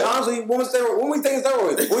that. Honestly, when we taking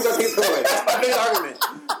steroids, when we start taking steroids, that's my big argument.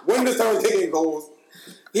 When we start taking goals,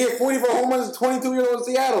 he had 44 home runs as 22-year-old in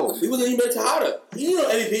Seattle. He wasn't even Tejada. He on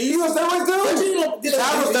MVP. He on steroids too.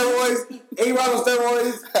 Tejada on steroids. A-Rod on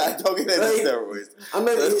steroids. Don't get into steroids. I'm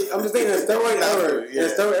just saying that steroid era. Yeah.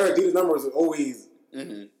 Steroid era, these numbers are always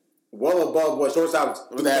well above what shortstops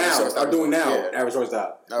are doing now. Yeah. Average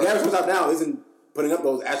shortstop. The average shortstop now isn't putting up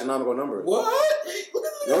those astronomical numbers. What? Look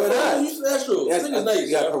at that. No, you natural. Yes, nice,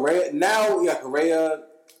 you got Correa. Now you got Correa.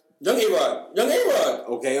 Young A-Rod.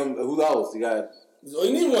 Okay, who else? You got... So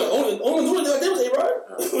you need one. Only one that was A-Rod.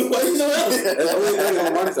 Why you know that? That's only 30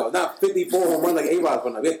 home runs though. Not 54 home runs like A-Rod's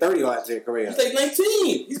putting up. He had 30 last year, Correa. He's like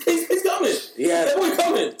 19. He's coming. Yeah. That boy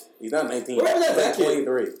coming. He's not 19. What about that back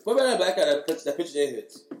 23. What about that back guy that pitches and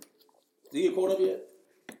hits? Did he get called up yet?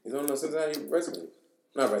 He's on the Cincinnati Redskins.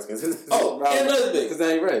 Not Redskins. Oh, and another thing.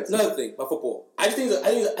 Cincinnati Reds. Another thing about football. I think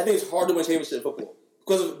it's hard to win championship in football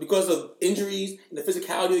because of injuries and the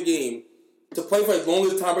physicality of the game. To play for as long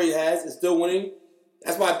as Tom Brady has and still winning.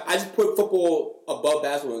 That's why I just put football above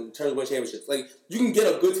basketball in terms of winning championships. Like, you can get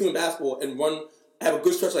a good team in basketball and have a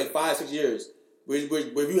good stretch like 5-6 years. Where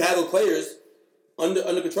if you have those players under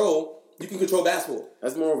control, you can control basketball.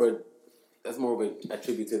 That's more of a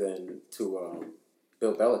tribute to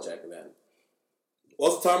Bill Belichick then.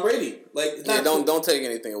 Also Tom Brady. Like, it's not don't take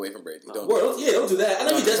anything away from Brady. Don't do that. I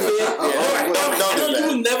know you just did. I know you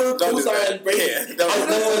would never co-sign Brady.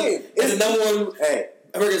 It's the number one. Hey.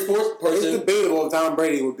 American sports person. It's debatable if Tom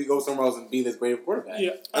Brady would go somewhere else and be this great quarterback.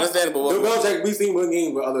 Yeah, understandable. Bill Belichick, we've seen win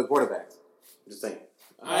games with other quarterbacks. Just saying.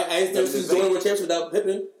 I ain't never seen Jordan win championships without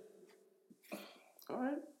Pippen. All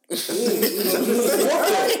right.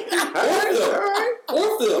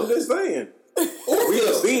 Or Phil. I'm just saying. We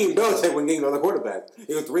have seen Belichick win games with other quarterbacks.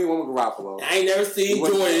 He was 3-1 with Garoppolo. I ain't never seen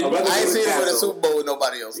Jordan. I ain't seen him win a Super Bowl with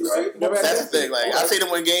nobody else. Right. That's the thing. Like, I've seen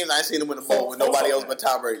him win games. I ain't seen him win a bowl with nobody else but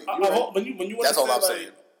Tom Brady. When you that's all I'm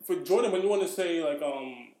saying. For Jordan, when you want to say like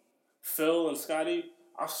Phil and Scotty,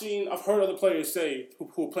 I've heard other players say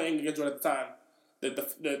who were playing against Jordan at the time that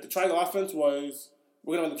the triangle offense was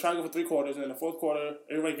we're gonna run the triangle for 3 quarters, and in the 4th quarter,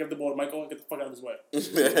 everybody give the ball to Michael and get the fuck out of his way.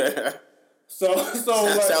 So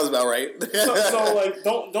sounds about right. so like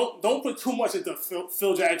don't put too much into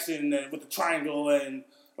Phil Jackson and with the triangle and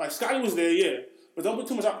like Scotty was there, yeah, but don't put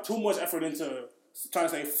too much effort into trying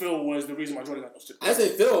to say Phil was the reason why Jordan got those shit. I say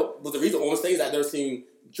Phil was the reason. On stage I've never seen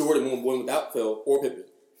Jordan win without Phil or Pippen.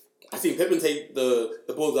 I seen Pippen take the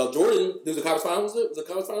Bulls out. Jordan, there was a conference finals. Was it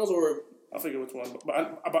conference finals or I forget which one, but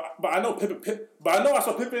I know Pippen. But I know I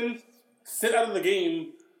saw Pippen sit out of the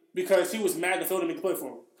game because he was mad that Phil didn't make the play for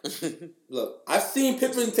him. Look, I've seen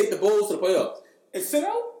Pippen take the Bulls to the playoffs. And sit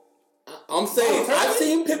out? I'm saying, I've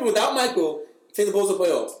seen Pippen without Michael take the Bulls to the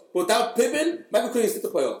playoffs. Without Pippen, Michael couldn't sit the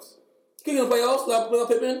playoffs. He couldn't get the playoffs without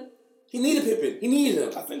Pippen. He needed Pippen. He needed him.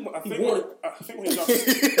 I think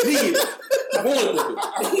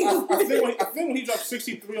when he dropped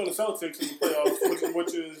 63 on the Celtics in the playoffs,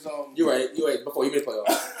 which is You're right. Before he made the playoffs.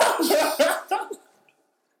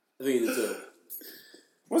 I think he did too.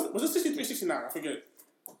 Was it 63, 69? I forget.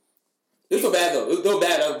 It was so bad though. They were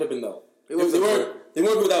bad without Pippen though. They weren't good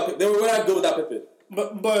without Pippen. They were not good without Pippen.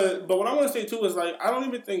 But what I want to say too is like I don't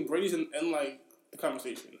even think Brady's in like the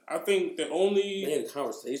conversation. I think the only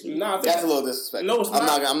conversation. Nah, that's a little disrespectful. No, it's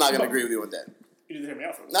not. I'm not gonna agree with you with that. You didn't hear me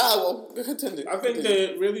out first. Nah, well, continue. I think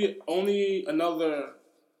that really only another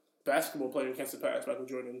basketball player can surpass Michael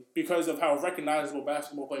Jordan because of how recognizable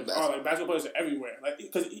basketball players are. Like basketball players are everywhere. Like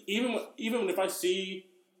because even if I see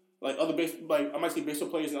like other I might see baseball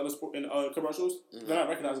players in other commercials, they're not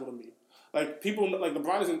recognizable to me. Like people like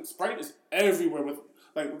LeBron Sprite is everywhere with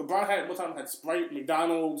like LeBron had Sprite,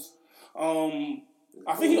 McDonald's. I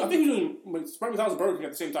think he was doing Sprite, McDonald's, Burger King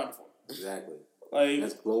at the same time before. Exactly. Like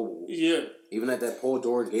that's global. Yeah. Even at that Paul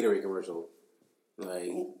George Gatorade commercial,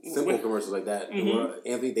 like simple commercials like that.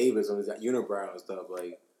 Anthony Davis on his Unibrow and stuff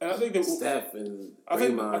like. And I think that Steph and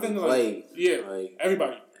Draymond and Clay, like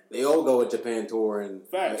everybody. They all go a Japan tour and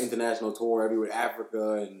international tour everywhere,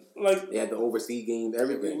 Africa, and like they had the overseas games,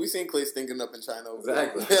 everything. We seen Clay stinking up in China.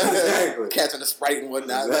 Exactly. Exactly. Catching the Sprite and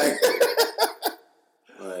whatnot. Exactly.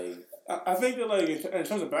 Like I think that like in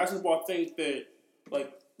terms of basketball, I think that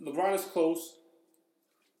like LeBron is close.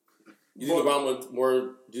 You think LeBron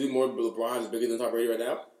more? Do you think more LeBron is bigger than Tom Brady right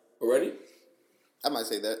now already? I might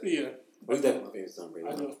say that. Yeah. Who's that? Tom Brady.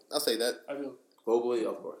 I do. I'll say that. I do. Globally,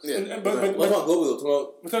 of course. Yeah. But what about globally?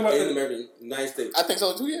 We're talking about in America, United States. I think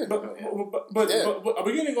so too. Yeah. But are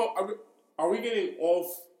we getting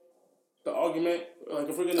off the argument, like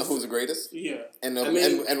if we're gonna who's the greatest? Yeah. And I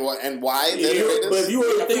mean, and why But they're the greatest? if you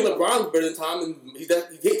were to think LeBron's better than Tom, and he can't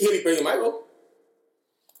be better than Michael.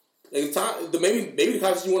 Like maybe the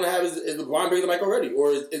conversation you want to have is LeBron bigger than Michael already,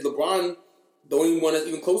 or is LeBron the only one that's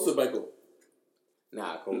even close to Michael?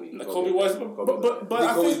 Nah, Kobe. Kobe was, but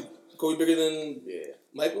I think Kobe bigger than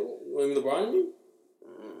Michael. I mean, LeBron. I mean?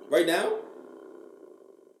 Right now,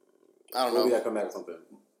 I don't know. We gotta come back with something.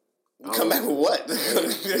 Come back with what? What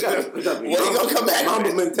are you gonna come back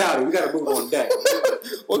Mama's with? mentality. We gotta move on deck.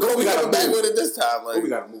 Well, Kobe got back with it this time. Like, Kobe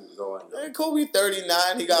gotta move. Go on. man, Kobe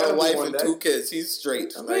 39. He got a wife and 2 kids. He's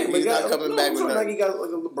straight. Like, he's not coming back with like nothing. he got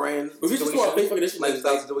like a brand. if you just go on Facebook edition,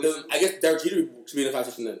 situation. I guess Derek Jeter should be in the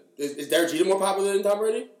conversation. Then is Derek Jeter more popular than Tom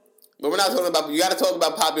Brady? But we're not talking about. You got to talk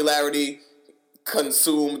about popularity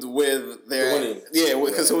consumed with their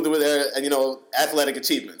consumed with their athletic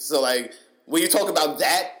achievements. So like when you talk about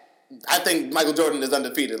that, I think Michael Jordan is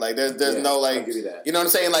undefeated. Like there's no like I'll give you that. You know what I'm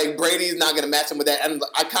saying? Like Brady's not gonna match him with that. And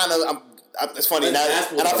it's funny now,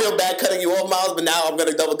 and I feel bad cutting you off, Miles. But now I'm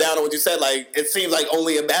gonna double down on what you said. Like it seems like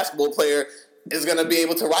only a basketball player is gonna be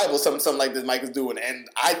able to rival something like this Mike is doing. And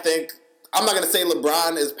I think I'm not gonna say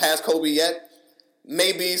LeBron is past Kobe yet.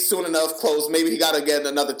 Maybe soon enough, close. Maybe he got to get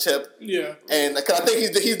another chip. Yeah, and cause I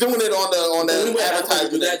think he's doing it on the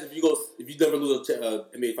advertisement. If you never lose a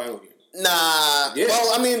NBA final game. Nah. Yeah.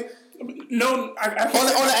 Well, I mean, no. on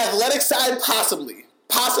the athletic side, possibly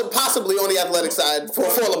on the athletic side for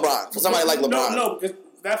LeBron, for somebody like LeBron. No, because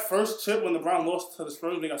that first chip when LeBron lost to the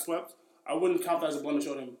Spurs when they got swept, I wouldn't count that as a blemish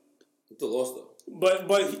on him. It's a loss though. But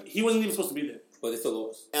he wasn't even supposed to be there. But it's a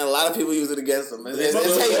loss. And a lot of people use it against him. It's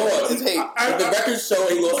hate. The records show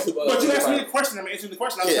he lost to. But you asked me a question. I'm answering the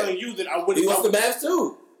question. I'm telling you that I wouldn't. He lost the Mavs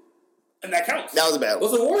too, and that counts. That was a bad one.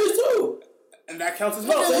 Lost the Warriors too, and that counts as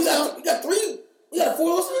well. So we got 3. We got 4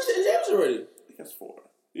 losses in James already. I think that's 4.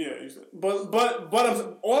 Yeah,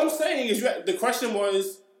 but all I'm saying is the question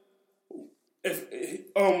was if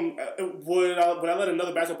would I let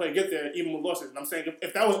another basketball player get there even with losses? And I'm saying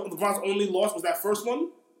if that was LeBron's only loss was that first one.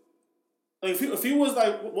 Like if he was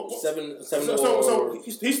like seven, so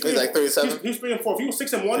he's 3 like 37. He's 3 and 4. If he was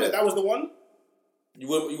 6 and 1, and that was the one. You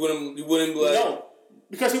wouldn't be like no,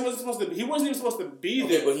 because he wasn't supposed to. He wasn't even supposed to be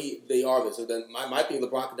there. But they are there. So then my opinion,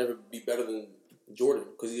 LeBron could never be better than Jordan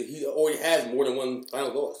because he already has more than one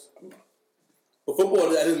final loss. But football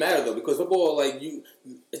that doesn't matter though because football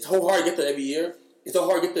it's so hard to get there every year. It's so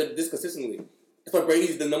hard to get there this consistently. That's why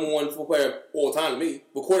Brady's the number 1 football player all time to me,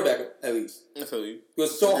 but quarterback at least. I feel you. It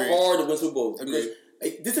was so hard to win Super Bowl. Because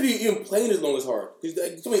this to be even playing as long as hard.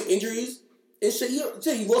 Because so many injuries and shit.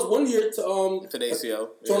 He lost 1 year to the ACL.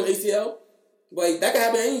 Torn ACL. Like that could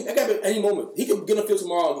happen any moment. He could get on the field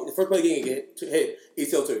tomorrow. The first play game get hit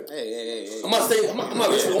ACL too. Hey. I'm not saying I'm not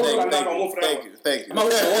wishing on. Thank you. I'm not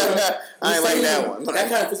wishing on. I ain't like that one. That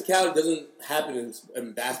kind of physicality doesn't happen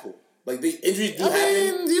in basketball. Like the injuries do happen.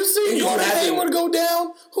 I mean, you see Gordon Hayward go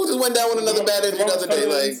down. Who just went down with another bad injury the other day?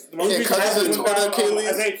 Like Cousins tore the Achilles.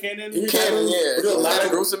 Isaiah Cannon, yeah. There's a lot of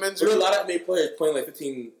gruesome injury. There's a lot of NBA players playing like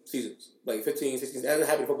 15 seasons, like 15, 16. It hasn't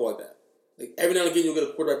happened in football like that. Like every now and again, you'll get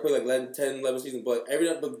a quarterback play like 10, 11 seasons, but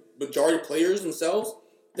the majority of players themselves,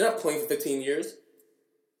 they're not playing for 15 years.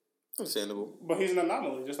 Understandable. But he's an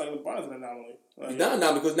anomaly, just like LeBron's an anomaly. He's not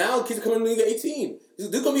now because now kids are coming in the league at 18.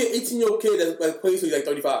 There's gonna be an 18-year-old kid that plays till he's like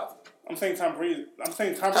 35. I'm saying Tom Brady.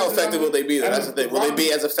 How effective will they be? That's the thing. Will they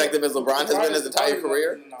be as effective as LeBron has been his entire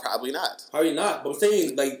career? Probably not. Probably not. But I'm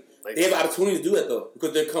saying like they have an opportunity to do that though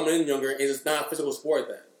because they're coming in younger and it's not a physical sport at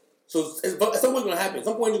that. So at some point it's going to happen. At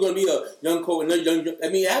some point you're going to meet a young coach, another young. I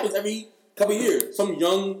mean, it happens every couple of years. Some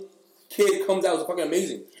young kid comes out who's fucking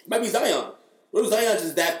amazing. It might be Zion. What if Zion's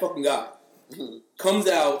just that fucking guy? Comes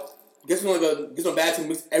out. Gets on a bad team,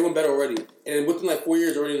 makes everyone better already, and within like 4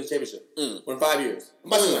 years already in the championship. Or in 5 years. I'm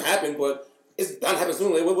not saying it's gonna happen, but it's bound to happen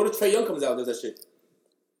soon. Like, what if Trae Young comes out and does that shit?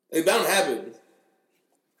 It's bound to happen.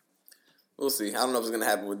 We'll see. I don't know if it's gonna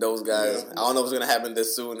happen with those guys. I don't know if it's gonna happen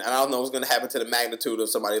this soon, and I don't know if it's gonna happen to the magnitude of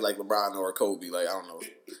somebody like LeBron or Kobe. Like I don't know.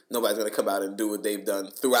 Nobody's gonna come out and do what they've done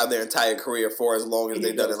throughout their entire career for as long as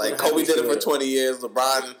they've done it. Like Kobe did it for 20 years.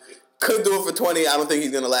 LeBron could do it for 20. I don't think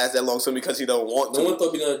he's gonna last that long soon because he don't want to. No one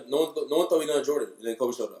thought we'd done Jordan, and then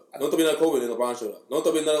Kobe showed up. No one thought we'd done Kobe, and then LeBron showed up. No one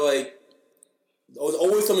thought we'd done there was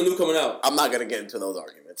always something new coming out. I'm not gonna get into those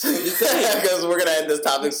arguments because we're gonna end this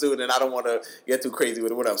topic soon, and I don't want to get too crazy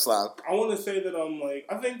with it. What up, Slime? I want to say that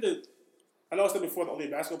I think that I know I said before that only a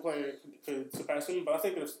basketball player could surpass him, but I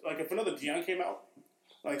think if another Deion came out,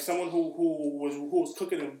 like someone who was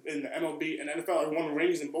cooking in the MLB and NFL and won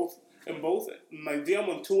rings in both. Like Deion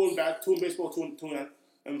won 2 in baseball, 2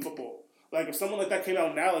 in football. Like if someone like that came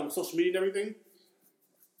out now, like with social media and everything,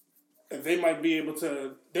 they might be able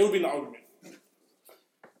to. They would be in the argument.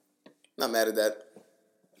 Not mad at that.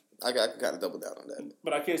 I gotta double down on that.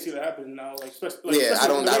 But I can't see that happening now. Like, I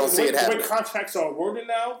don't see it happening. The way contracts are worded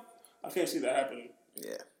now, I can't see that happening.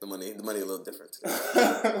 Yeah, the money a little different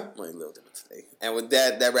today. And with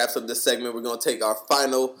that wraps up this segment. We're gonna take our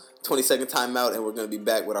final 20-second timeout, and we're gonna be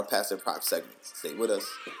back with our Past Their Prime segment. Stay with us.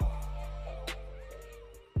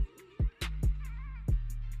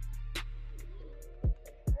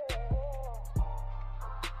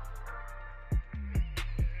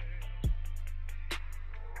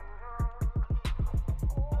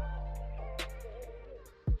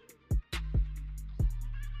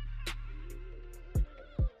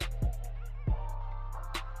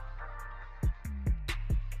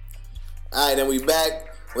 All right, and we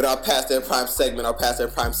back with our Past Their Prime segment. Our Past Their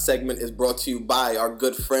Prime segment is brought to you by our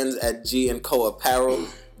good friends at G&Co Apparel.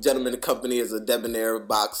 Gentleman Company is a debonair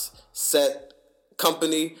box set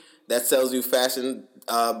company that sells you fashion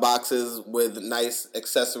boxes with nice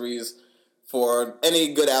accessories for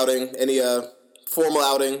any good outing, any formal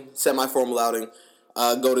outing, semi-formal outing.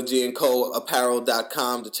 Go to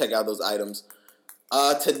gandcoapparel.com to check out those items.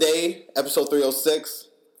 Today, episode 306,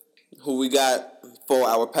 who we got for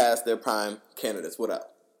our Past Their Prime candidates. What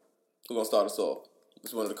up? Who's gonna start us off?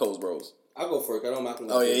 It's one of the Coles bros. I'll go first. I don't mind.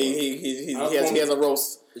 Oh yeah, he has a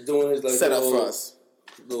roast doing his like set up for us.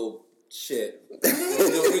 Little shit. Let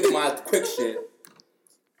me do my quick shit.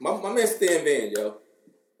 My man Stan Van, yo.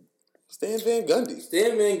 Stan Van Gundy.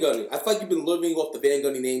 Stan Van Gundy. I feel like you've been living off the Van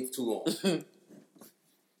Gundy name for too long.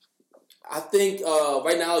 I think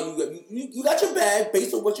right now you got your bag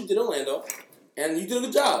based on what you did in Orlando, and you did a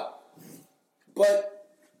good job. But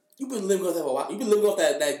you've been living off that for a while. You've been living off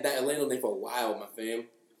that Orlando name for a while, my fam.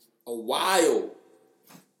 A while.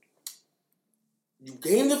 You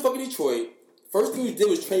came to fucking Detroit. First thing you did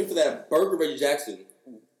was trade for that burger Reggie Jackson.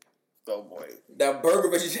 Oh boy. That burger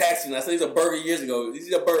Reggie Jackson. I said he's a burger years ago.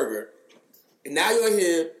 He's a burger. And now you're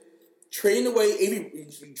here trading away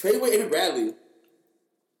Avery Bradley.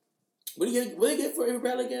 What do you get for Avery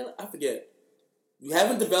Bradley again? I forget. You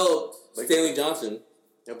haven't developed Stanley Johnson.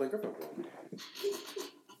 Yeah, Blake Griffin.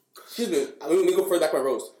 Excuse me. Let me go further back my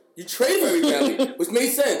roast. You traded for Avery Bradley, which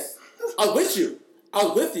made sense. I was with you.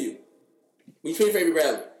 When you traded for Avery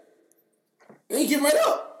Bradley. And you give right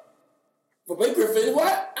up. For Blake Griffin,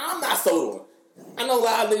 what? I'm not sold on. I know a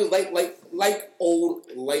lot of niggas like old,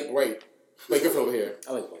 light bright. Blake Griffin over here.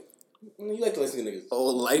 I like Blake. You like to listen to niggas.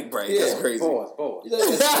 Old light bright. Yeah. That's crazy. Pause. You like to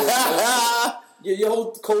listen to your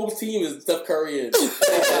whole Kobe's team is Steph Curry and Blake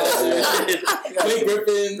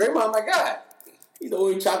Griffin. Draymond, my guy. He's the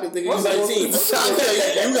only chocolate thing on my team. You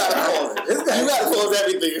gotta pause it. You gotta pause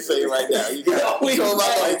everything you're saying right now. You gotta talk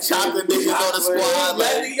about like chocolate niggas on the squad.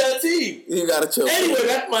 Like, you got a team. You gotta chill. Anyway,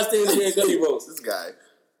 back to my Stanley Van Gundy roast. This guy.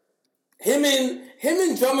 Him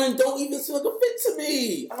and Drummond don't even seem like a fit to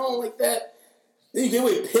me. I don't like that. Then you give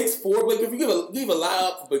away picks for Blake Griffin. You give a lot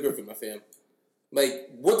up for Blake Griffin, my fam. Like,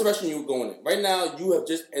 what direction are you going in? Right now, you have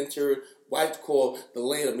just entered what I like to call the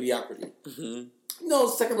land of mediocrity. Mm-hmm. You know,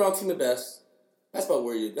 second round team at best. That's about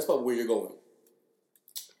where you're going.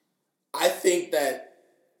 I think that.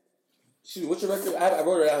 Excuse me, what's your record? I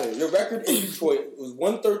wrote it out here. Your record in Detroit was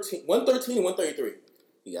 113 and 133.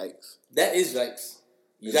 Yikes. That is yikes.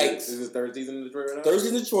 Is this third season in Detroit right now? Third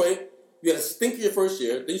season in Detroit. You had a stinker your first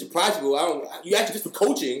year. Then you surprised people. You actually just for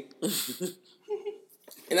coaching.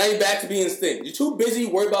 And now you're back to being stink. You're too busy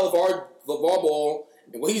worried about LeVar Ball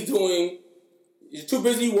and what he's doing. You're too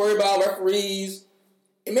busy worried about referees.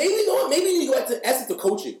 And maybe you go back to the essence of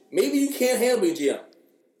coaching. Maybe you can't handle being GM.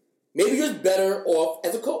 Maybe you're just better off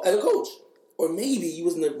as a coach. Or maybe you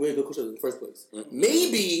wasn't a very good coach in the first place. Mm-hmm.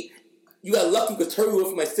 Maybe you got lucky because Terry went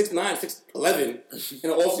from like 6'9", 6'11" in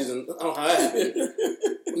the offseason. I don't know how that happened.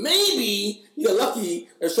 Maybe you got lucky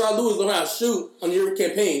that Charlotte Lewis learned how to shoot on your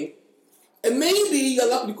campaign. And maybe you got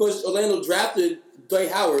lucky because Orlando drafted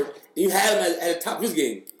Dwight Howard and you had him at the top of his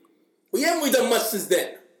game. But you haven't really done much since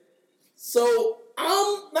then. So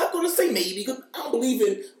I'm not going to say maybe because I don't believe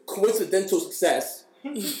in coincidental success.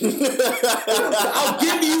 I'll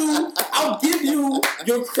give you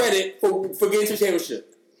your credit for getting to the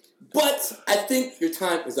championship. But I think your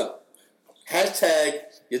time is up. Hashtag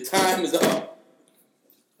your time is up.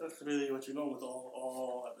 That's really what you're going with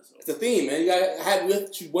all episodes. It's a theme, man. You gotta have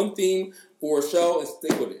one theme for a show and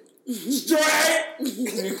stick with it. Straight.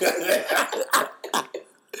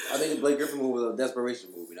 I think the Blake Griffin movie was a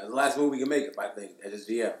desperation movie. That's the last movie he can make, I think, as his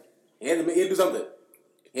GM. He had to do something.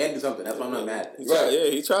 That's why I'm not mad at him. Right. Yeah,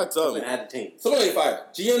 he tried something. Had the team. Somebody get fired.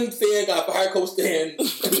 GM Stan got fired. Coach Stan.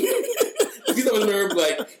 He's on the nerve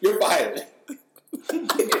like, you're fired.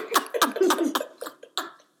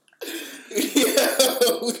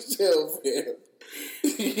 Chill, fam.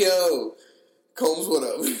 Yo, Combs, what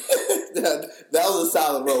up? that was a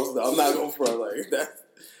solid roast, though. I'm not going for like that.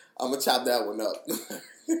 I'm gonna chop that one up.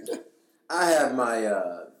 I have my.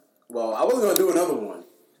 Well, I wasn't gonna do another one,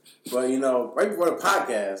 but right before the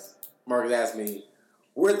podcast, Marcus asked me,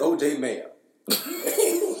 "Where's OJ Mayo?"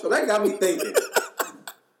 So that got me thinking.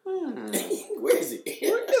 Where is he?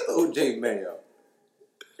 Where is OJ Mayo?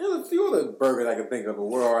 There's a few other burgers I can think of, but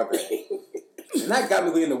where are they? And that got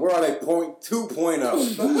me thinking, where are they 2.0?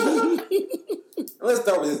 Let's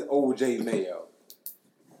start with this OJ Mayo.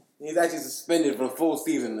 He's actually suspended for the full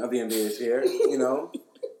season of the NBA this year,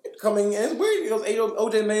 Coming in, it's weird because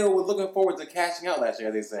OJ Mayo was looking forward to cashing out last year,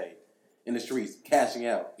 as they say. In the streets, cashing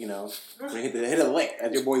out, When he hit a lick,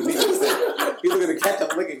 as your boy Lee would say. He's looking to catch a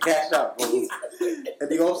lick and cash out, folks, at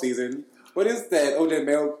the offseason. But instead, OJ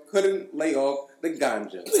Mayo couldn't lay off the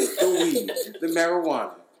ganja, the weed, the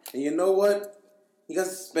marijuana. And you know what? He got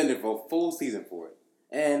suspended for a full season for it.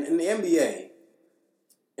 And in the NBA,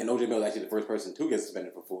 and OJ Mayo is actually the first person to get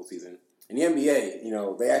suspended for a full season. In the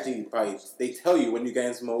NBA, they actually they tell you when you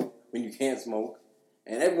can smoke, when you can't smoke.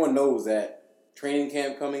 And everyone knows that training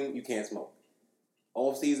camp coming, you can't smoke.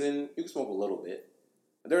 Off season, you can smoke a little bit.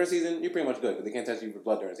 But during season, you're pretty much good because they can't test you for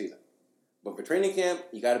blood during season. But for training camp,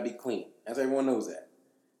 you got to be clean. As everyone knows that.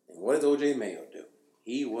 And what does OJ Mayo do?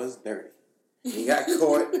 He was dirty. He got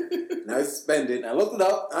caught. Now he's suspended. I looked it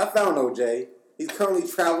up. I found OJ. He's currently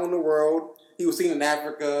traveling the world. He was seen in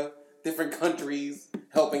Africa, different countries,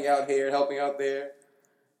 helping out here, helping out there.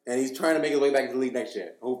 And he's trying to make his way back to the league next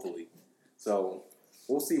year, hopefully. So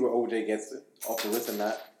we'll see where OJ gets it. Off the list or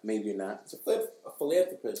not. Maybe not. It's a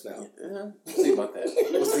philanthropist now. We'll see about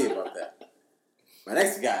that. My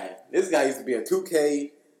next guy, this guy used to be a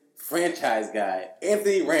 2K franchise guy,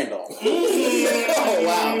 Anthony Randolph. Oh,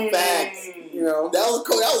 wow. Facts. That was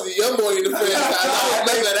cool. That was the young boy in the franchise. I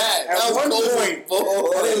remember that. That was one cool. point,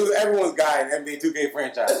 I think it was everyone's guy in NBA 2K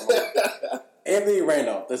franchise. Anthony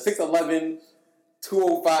Randolph, the 6'11",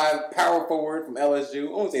 205 power forward from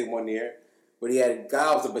LSU. Only stayed 1 year, but he had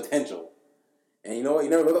gobs of potential. And you know what? He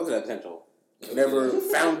never lived up to that potential. He never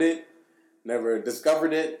found it, never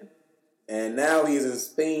discovered it, and now he's in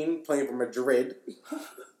Spain playing for Madrid.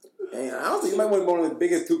 And I don't think he might be one of the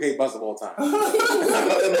biggest 2K busts of all time, in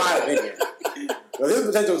my opinion. But his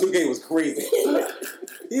potential in 2K was crazy. He was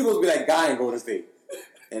supposed to be that guy in Golden State,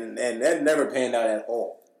 and that never panned out at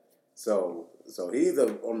all. So he's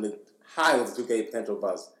on the high of the 2K potential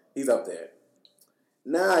bust. He's up there.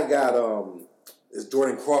 Now I got is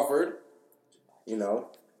Jordan Crawford.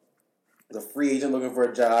 The free agent looking for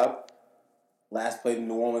a job. Last played in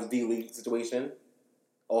New Orleans D-League situation.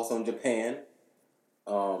 Also in Japan.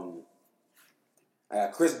 I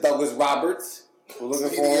got Chris Douglas Roberts. We're looking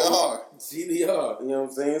for CDR. You know what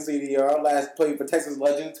I'm saying? CDR. Last played for Texas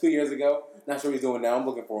Legends 2 years ago. Not sure what he's doing now. I'm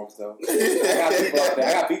looking for him still. I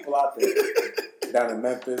got people out there. Down in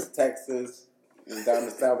Memphis, Texas, down in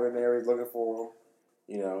the southern areas looking for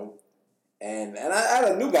him. And I had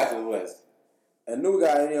a new guy to the list. A new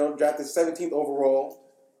guy, drafted 17th overall.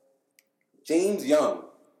 James Young.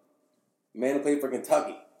 Man who played for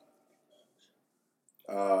Kentucky.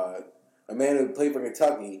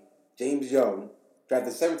 James Young.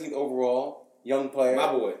 Drafted 17th overall. Young player.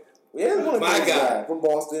 My boy. Yeah, my guy. From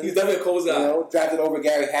Boston. He's definitely a cool guy. Drafted over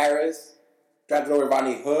Gary Harris. Drafted over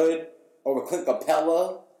Ronnie Hood. Over Clint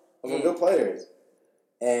Capella. Those are good players.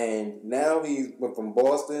 And now he went from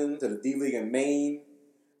Boston to the D-League in Maine,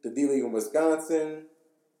 the D-League in Wisconsin,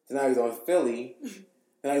 to now he's on Philly.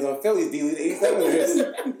 Now he's on Philly's D-League, the 87ers.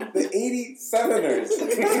 The 87ers.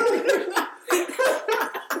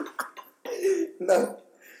 No,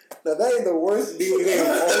 that ain't the worst D-League name of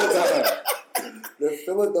all time. The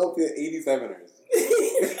Philadelphia 87ers.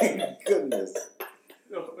 Goodness.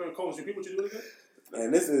 Combs, repeat what you doing again?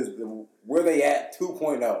 And this is where they at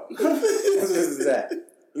 2.0. That's what this is at.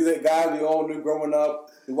 These are guys we all knew growing up.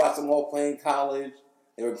 We watched them all play in college.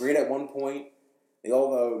 They were great at one point. They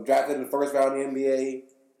all drafted in the first round in the NBA.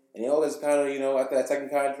 And they all just kind of, after that second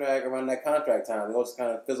contract, around that contract time, they all just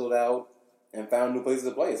kind of fizzled out and found new places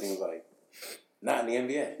to play, it seems like. Not in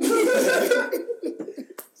the NBA.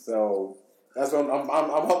 So, that's what I'm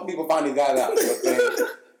helping people find these guys out.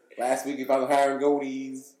 Last week we found hiring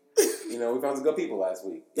goatees. We found some good people last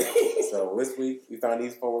week. So this week we found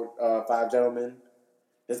these 5 gentlemen.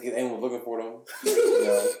 Just in case anyone was looking for them.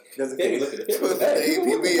 Just in case. Put the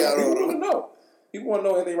APB out on them. People want to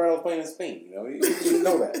know Anthony Randolph playing in Spain. People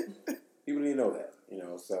need to know that.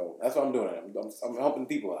 So that's what I'm doing. I'm helping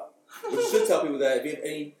people out. But you should tell people that if you have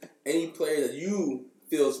any player that you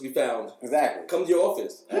feel should be found, exactly, come to your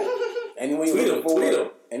office. Anyone you're looking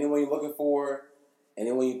for, anyone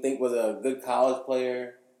then when you think was a good college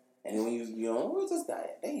player, and then when you know, where's this guy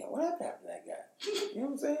at? Damn, what happened to that guy? You know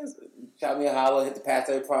what I'm saying? So, shout me a holler, hit the Past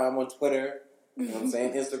Their Prime on Twitter. You know what I'm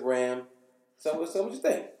saying? Instagram. So what you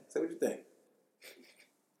think? Say what you think.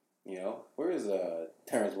 You know, where is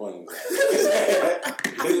Terrence Williams?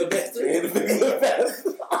 Big Bastard.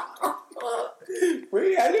 Where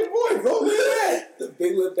you at your boy? Go with that. The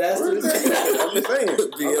Big Lip Bastard. I'm just saying.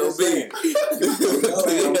 B.O.B.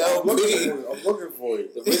 I'm looking for you.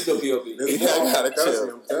 The original B.O.B. I gotta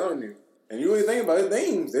chill. I'm telling you. And you really think about his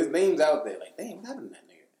names. There's names out there. Like, damn, what happened to that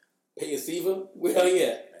nigga? Peyton Siva? Where he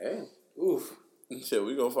at? Hey. Oof. Shit,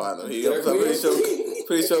 we gonna find him. I'm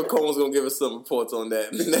pretty sure Cole's gonna give us some reports on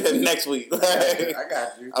that next week. I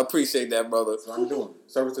got you. I appreciate that, brother. That's what I'm doing.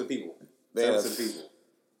 Service to the people. Man, Service to the people.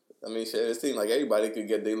 I mean, shit, it seemed like everybody could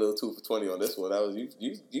get their little 2 for 20 on this one. That was you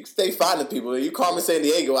stay finding people. You Carmen San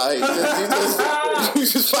Diego out here. You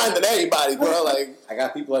just finding everybody, bro. Like I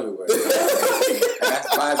got people everywhere. I got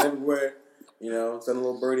spies everywhere. You know, send a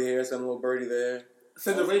little birdie here, send a little birdie there.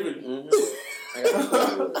 Send the Raven. Mm-hmm. I got people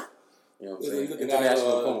everywhere. You know what I'm saying?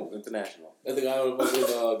 International. International. That's the guy on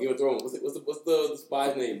Game of Thrones. What's the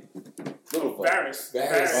spy's name? Varys. Oh,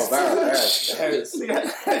 Varys.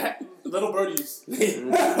 Little birdies.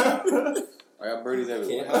 I got birdies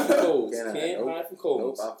everywhere. Can't hide from cold. Can't hide from cold.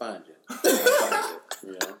 Nope, I'll find you.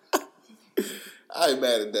 You know? I ain't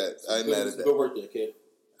mad at that. Good work there, kid.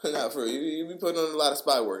 Nah, for real. You be putting on a lot of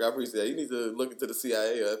spy work. I appreciate that. You need to look into the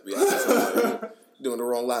CIA or FBI. Doing the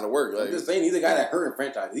wrong line of work. Like, I'm just saying, he's a guy that hurt in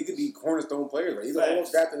franchise. He could be cornerstone players. Right? He's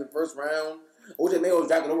almost drafted in the first round. OJ Mayo was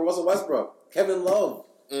drafted over Russell Westbrook. Kevin Love.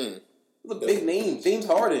 Those are big names. James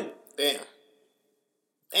Harden. Damn.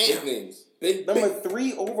 Big names. Number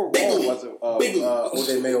 3 overall was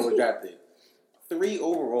OJ Mayo was drafted. 3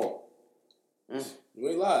 overall. You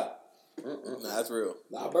ain't lie. Nah, that's real.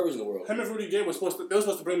 A lot of burgers in the world. Him and Rudy Gay were supposed to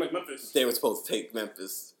bring back Memphis. They were supposed to take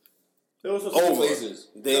Memphis. They were supposed to places.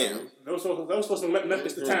 Damn. They were supposed to make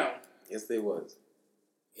Memphis the town. Yes, they was.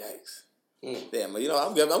 Yikes. Damn, you know,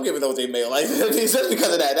 I'm giving OJ Mayo like just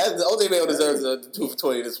because of that. OJ Mayo deserves a 2 for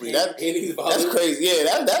 20 this week. That's crazy.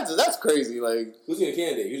 Yeah, that's crazy. Like, who's your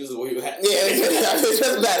candidate? You just where you at? Yeah, it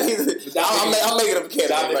doesn't matter. I'm making him a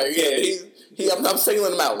candidate. Like, I'm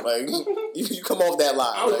singling him out. Like, you come off that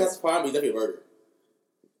line. I don't think that's fine, but he's definitely a burger.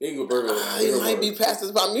 He might be past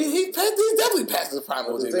his prime. He's definitely past his prime.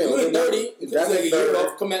 OJ Mayo. He's 30. He's like a year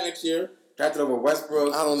off. Come back next year. Drafted over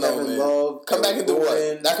Westbrook. I don't know, Kevin man. Love. Come back and do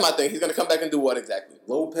what? That's my thing. He's gonna come back and do what exactly?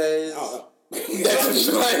 Lopez. I don't know.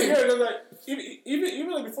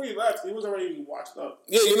 Even like before he left, he was already washed up.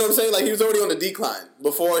 Yeah, you know what I'm saying? Like, he was already on the decline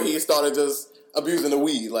before he started just abusing the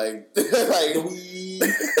weed. Like the weed.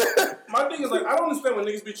 My thing is, like, I don't understand when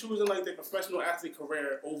niggas be choosing like their professional athlete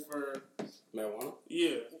career over marijuana.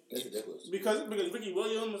 Yeah, that's ridiculous. Because Ricky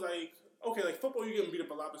Williams was like, okay, like football, you getting beat up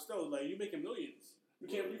a lot, but still, like, you making millions. You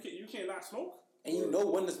can't not smoke. And you know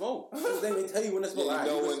when to smoke. They tell you when to smoke. Yeah, you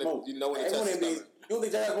know when to smoke. You don't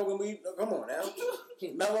think Jack's smoking weed? Come on now.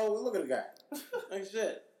 Mellow, look at the guy. Like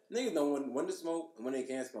shit. Niggas know when to smoke and when they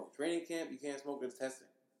can't smoke. Training camp, you can't smoke because testing.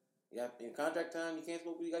 You got in contract time, you can't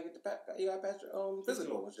smoke. You gotta pass your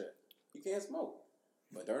physical and shit. You can't smoke.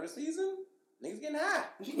 But during the season, niggas getting high.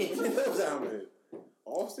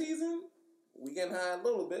 Off season, we getting high a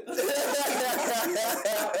little bit.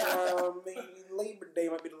 Maybe Labor Day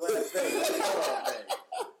might be the last day.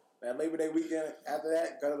 That Labor Day weekend, after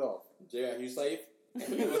that, cut it off. Yeah, you safe?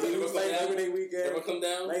 Labor Day weekend. Ever come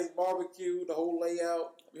down? Nice barbecue, the whole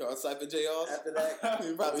layout. You on site for JR's? After that,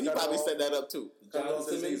 he probably set that up too.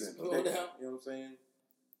 Jonathan Simmons, you know what I'm saying?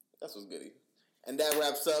 That's what's goody. And that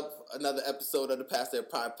wraps up another episode of the Past Their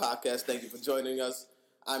Prime podcast. Thank you for joining us.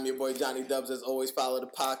 I'm your boy Johnny Dubs. As always, follow the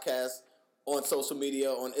podcast on social media,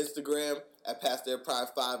 on Instagram at Past Their Prime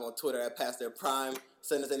 5, on Twitter at Past Their Prime.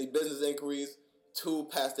 Send us any business inquiries to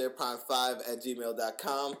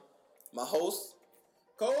pasttheirprime5@gmail.com. My host,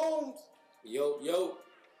 Combs. Yo.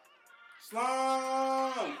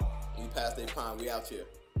 Slime. We Past Their Prime. We out here.